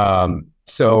 and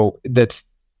so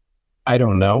I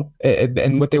don't know.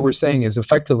 And what they were saying is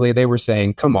effectively they were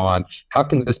saying, "Come on, how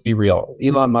can this be real?"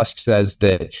 Elon Musk says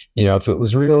that if it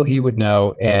was real, he would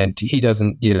know, and he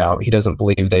doesn't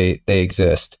believe they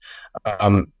exist.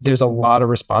 There's a lot of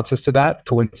responses to that.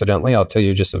 Coincidentally, I'll tell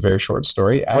you just a very short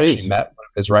story. I actually met one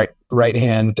of his right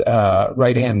hand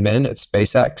men at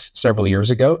SpaceX several years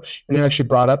ago, and he actually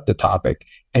brought up the topic,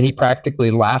 and he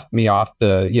practically laughed me off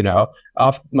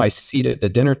off my seat at the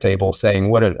dinner table, saying,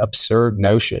 "What an absurd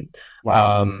notion."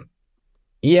 Wow.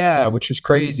 Yeah, which was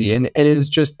crazy. And it is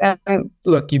just,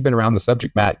 look, you've been around the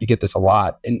subject, Matt, you get this a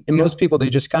lot. And most people,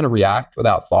 they just kind of react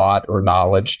without thought or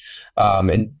knowledge,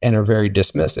 and are very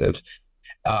dismissive.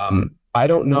 I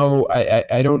don't know.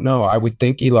 I don't know. I would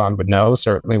think Elon would know,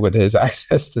 certainly with his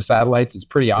access to satellites. It's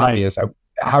pretty obvious. Right.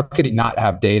 How could he not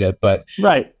have data? But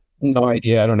right. no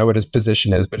idea. I don't know what his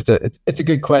position is, but it's a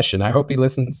good question. I hope he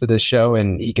listens to this show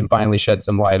and he can finally shed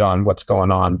some light on what's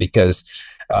going on, because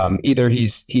either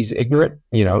he's ignorant,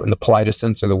 in the politest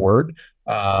sense of the word,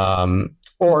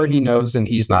 or he knows and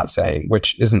he's not saying,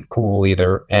 which isn't cool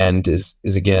either, and is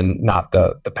again not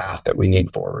the path that we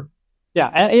need forward. Yeah,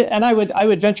 and I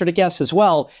would venture to guess as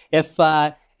well, if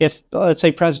let's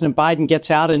say President Biden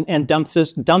gets out and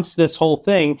dumps this whole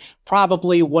thing,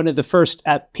 probably one of the first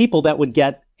people that would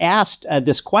get asked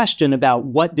this question about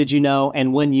what did you know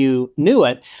and when you knew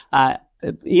it,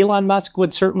 Elon Musk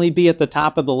would certainly be at the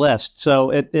top of the list.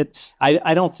 So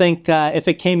I don't think if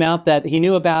it came out that he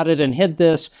knew about it and hid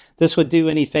this would do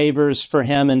any favors for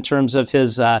him in terms of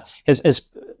his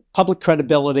public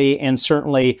credibility, and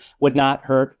certainly would not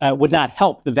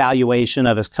help the valuation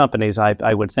of his companies,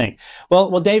 I would think.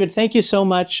 Well, David, thank you so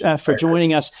much for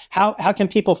joining us. How can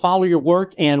people follow your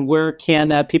work, and where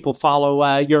can people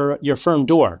follow your firm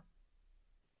Dorr?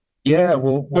 Yeah,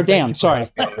 well, damn, sorry.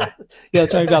 Yeah,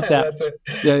 sorry about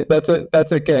that.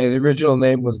 That's okay. The original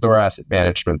name was Dorr Asset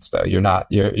Management, so you're not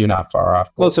far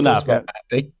off. Close enough.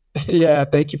 Yeah,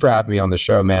 thank you for having me on the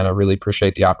show, man. I really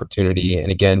appreciate the opportunity.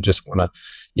 And again, just want to,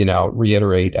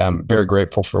 reiterate, I'm very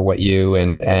grateful for what you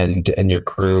and your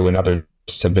crew and others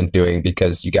have been doing,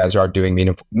 because you guys are doing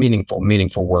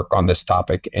meaningful work on this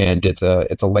topic, and it's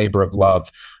a labor of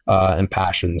love and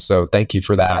passion. So thank you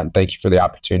for that, and thank you for the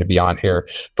opportunity to be on here.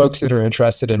 Folks that are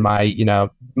interested in my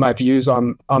views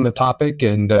on the topic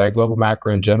and global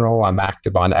macro in general, I'm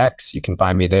active on X. You can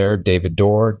find me there, David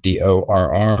Dorr,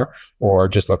 DORR, or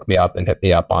just look me up and hit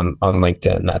me up on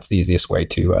LinkedIn. That's the easiest way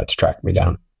to track me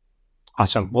down.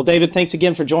 Awesome. Well, David, thanks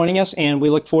again for joining us, and we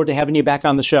look forward to having you back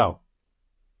on the show.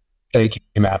 Thank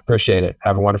you, Matt. Appreciate it.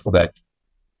 Have a wonderful day.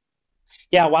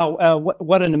 Yeah, wow,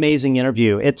 what an amazing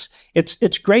interview.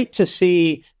 It's great to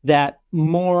see that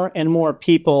more and more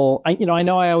people, I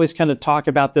know I always kind of talk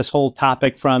about this whole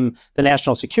topic from the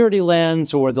national security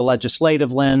lens or the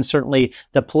legislative lens, certainly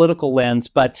the political lens,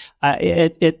 but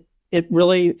it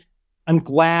really, I'm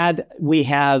glad we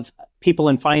have people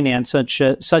in finance such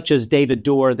as David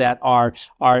Dorr that are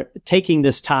taking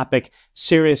this topic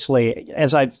seriously.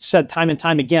 As I've said time and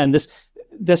time again,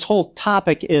 this whole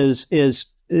topic is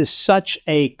such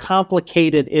a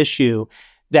complicated issue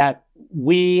that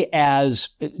we, as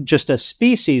just a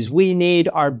species, we need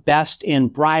our best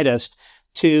and brightest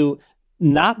to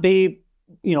not be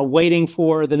waiting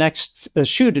for the next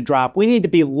shoe to drop. We need to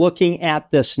be looking at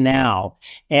this now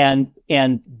and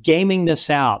gaming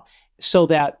this out, so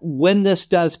that when this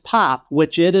does pop,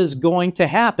 which it is going to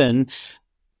happen,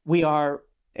 we are,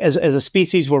 as a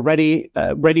species, we're ready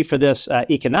for this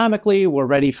economically, we're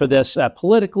ready for this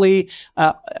politically,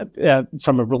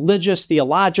 from a religious,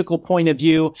 theological point of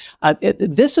view.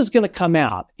 This is going to come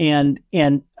out, and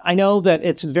I know that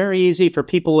it's very easy for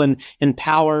people in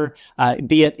power,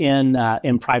 be it in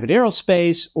private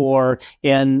aerospace or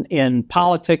in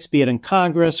politics, be it in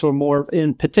Congress, or more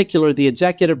in particular the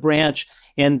executive branch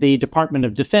and the Department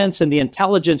of Defense and the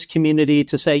intelligence community,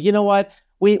 to say, you know what,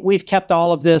 we've kept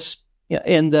all of this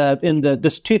in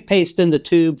this toothpaste in the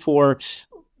tube for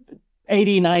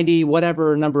 80, 90,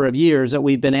 whatever number of years that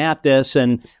we've been at this,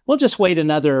 and we'll just wait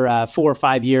another 4 or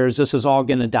 5 years. This is all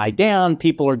going to die down.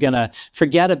 People are going to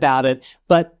forget about it.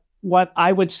 But what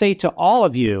I would say to all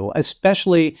of you,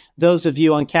 especially those of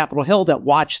you on Capitol Hill that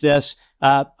watch this,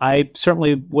 I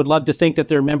certainly would love to think that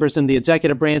there are members in the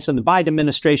executive branch and the Biden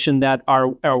administration that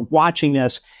are watching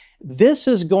this. This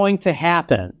is going to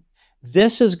happen.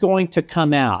 This is going to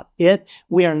come out.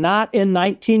 We are not in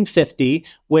 1950,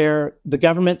 where the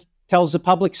government tells the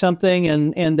public something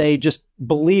and they just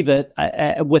believe it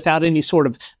without any sort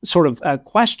of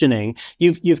questioning.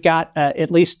 You've got, at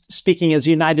least speaking as a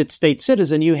United States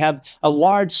citizen, you have a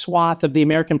large swath of the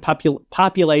American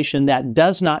population that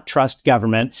does not trust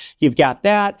government. You've got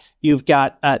that. You've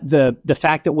got the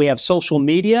fact that we have social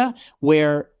media,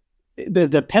 where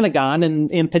the Pentagon, and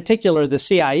in particular the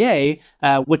CIA,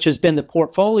 which has been the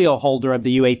portfolio holder of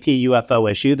the UAP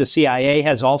UFO issue. The CIA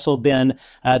has also been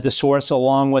the source,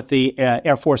 along with the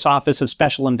Air Force Office of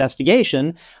Special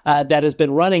Investigation, that has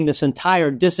been running this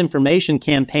entire disinformation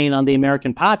campaign on the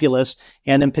American populace,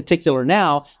 and in particular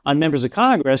now on members of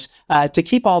Congress, to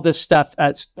keep all this stuff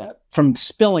from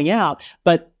spilling out.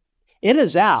 But it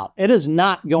is out. It is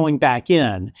not going back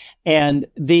in. And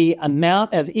the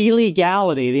amount of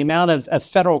illegality, the amount of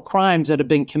federal crimes that have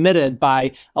been committed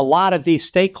by a lot of these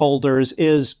stakeholders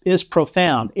is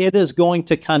profound. It is going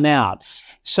to come out.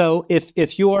 So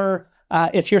if you're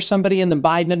somebody in the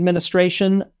Biden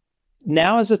administration,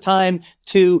 now is the time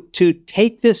to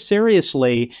take this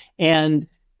seriously and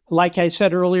like I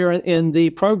said earlier in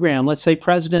the program, let's say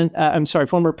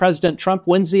former President Trump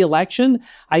wins the election.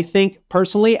 I think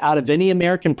personally, out of any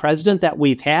American president that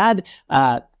we've had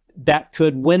that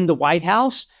could win the White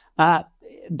House,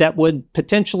 that would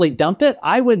potentially dump it,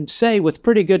 I would say with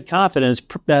pretty good confidence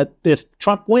that if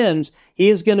Trump wins, he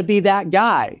is going to be that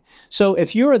guy. So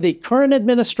if you're the current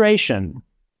administration,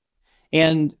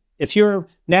 and if you're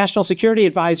National Security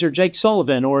Advisor Jake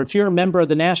Sullivan, or if you're a member of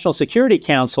the National Security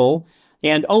Council,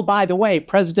 and oh, by the way,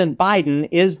 President Biden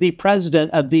is the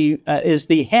president of the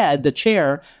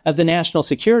chair of the National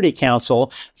Security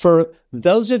Council. For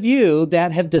those of you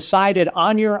that have decided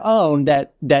on your own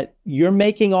that you're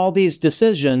making all these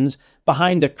decisions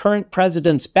behind the current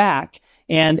president's back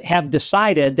and have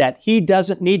decided that he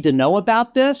doesn't need to know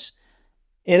about this,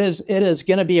 it is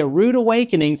going to be a rude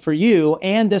awakening for you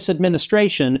and this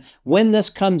administration when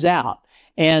this comes out.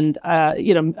 And,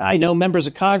 I know members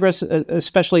of Congress,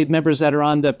 especially members that are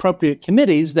on the appropriate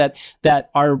committees that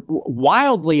are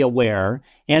wildly aware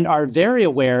and are very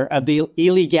aware of the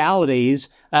illegalities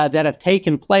that have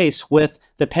taken place with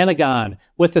the Pentagon,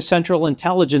 with the Central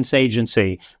Intelligence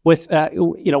Agency, with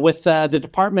the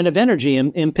Department of Energy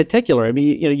in particular. I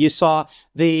mean, you saw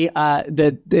the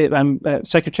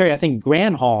Secretary, I think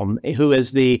Granholm, who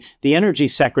is the Energy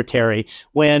Secretary,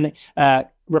 when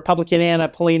Republican Anna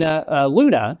Paulina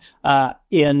Luna,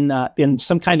 in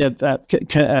some kind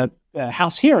of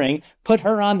House hearing, put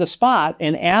her on the spot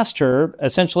and asked her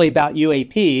essentially about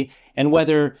UAP and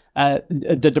whether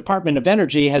the Department of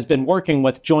Energy has been working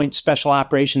with Joint Special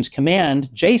Operations Command,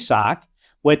 JSOC,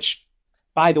 which,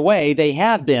 by the way, they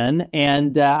have been.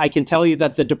 And I can tell you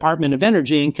that the Department of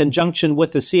Energy, in conjunction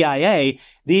with the CIA,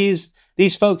 these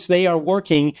folks, they are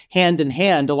working hand in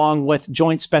hand along with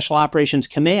Joint Special Operations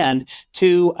Command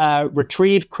to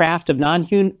retrieve craft of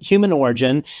non-human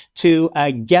origin, to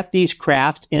get these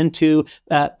craft into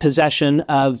possession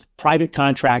of private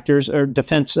contractors or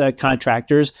defense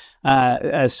contractors,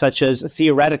 such as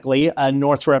theoretically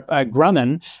Northrop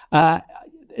Grumman.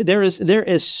 There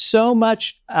is so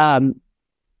much.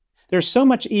 There's so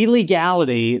much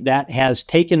illegality that has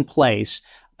taken place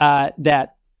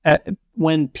that.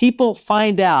 When people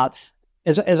find out,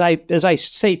 as I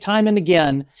say time and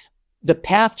again, the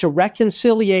path to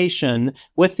reconciliation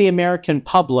with the American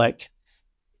public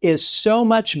is so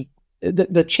much,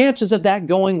 the chances of that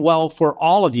going well for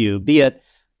all of you, be it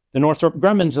the Northrop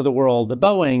Grummans of the world, the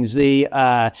Boeings, the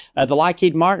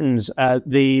Lockheed Martins,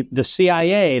 the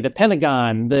CIA, the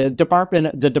Pentagon, the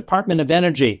Department of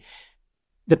Energy.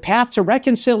 The path to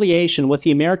reconciliation with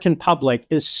the American public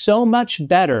is so much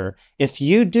better if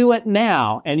you do it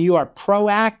now and you are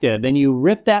proactive and you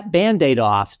rip that Band-Aid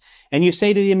off and you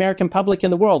say to the American public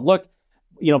and the world, look,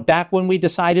 back when we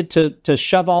decided to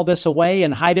shove all this away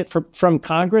and hide it from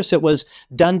Congress, it was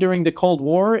done during the Cold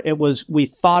War. We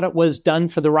thought it was done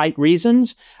for the right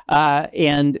reasons.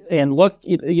 And look,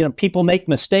 people make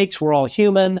mistakes. We're all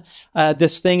human.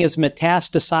 This thing is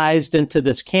metastasized into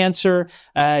this cancer.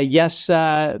 Yes,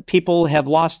 people have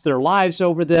lost their lives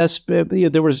over this.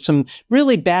 There were some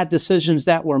really bad decisions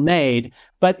that were made.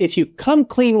 But if you come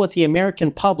clean with the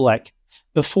American public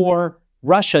before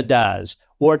Russia does,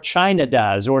 or China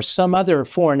does, or some other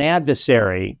foreign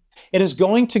adversary, it is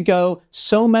going to go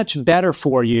so much better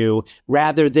for you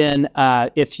rather than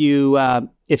if you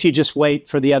just wait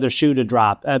for the other shoe to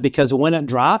drop. Because when it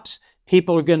drops,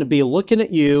 people are going to be looking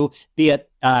at you, be it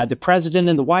the president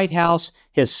in the White House,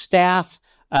 his staff,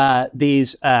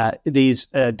 these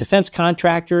defense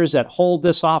contractors that hold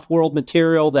this off-world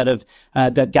material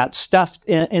that got stuffed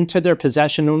into their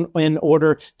possession in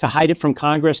order to hide it from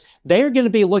Congress. They are going to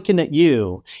be looking at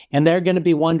you, and they're going to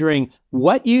be wondering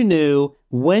what you knew,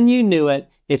 when you knew it,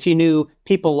 if you knew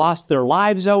people lost their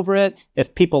lives over it,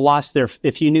 if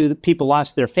you knew that people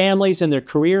lost their families and their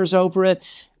careers over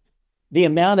it. The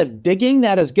amount of digging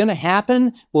that is going to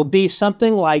happen will be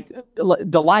something like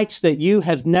the likes that you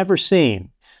have never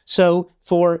seen. So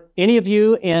for any of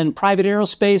you in private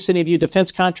aerospace, any of you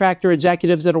defense contractor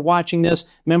executives that are watching this,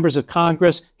 members of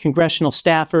Congress, congressional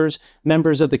staffers,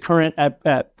 members of the current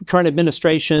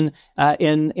administration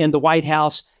in the White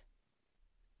House,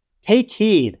 take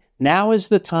heed. Now is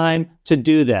the time to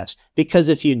do this, because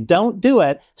if you don't do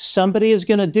it, somebody is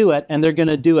going to do it, and they're going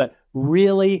to do it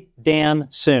really damn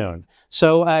soon.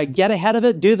 So get ahead of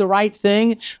it, do the right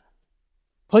thing.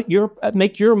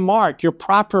 Make your mark, your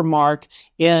proper mark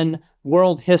in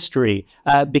world history,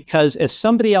 because if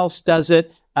somebody else does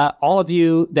it, all of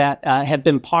you that have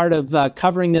been part of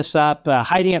covering this up,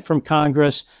 hiding it from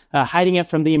Congress, hiding it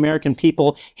from the American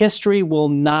people, history will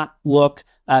not look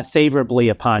favorably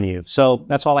upon you. So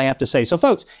that's all I have to say. So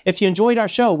folks, if you enjoyed our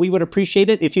show, we would appreciate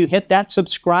it if you hit that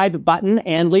subscribe button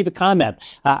and leave a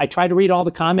comment. I try to read all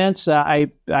the comments.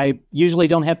 I usually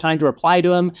don't have time to reply to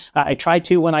them. I try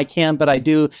to when I can, but I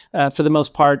do, for the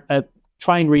most part,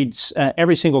 try and read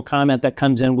every single comment that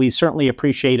comes in. We certainly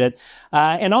appreciate it.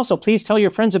 And also, please tell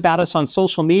your friends about us on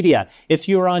social media. If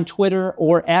you're on Twitter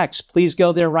or X, please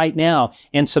go there right now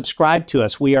and subscribe to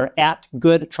us. We are at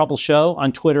Good Trouble Show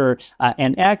on Twitter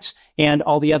and X, and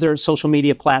all the other social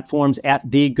media platforms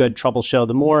at The Good Trouble Show.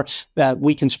 The more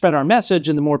we can spread our message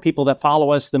and the more people that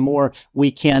follow us, the more we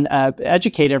can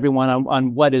educate everyone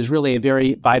on what is really a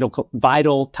very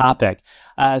vital topic.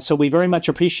 So we very much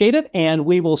appreciate it, and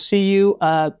we will see you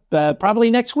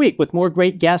probably next week with more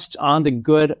great guests on The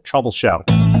Good Trouble Show.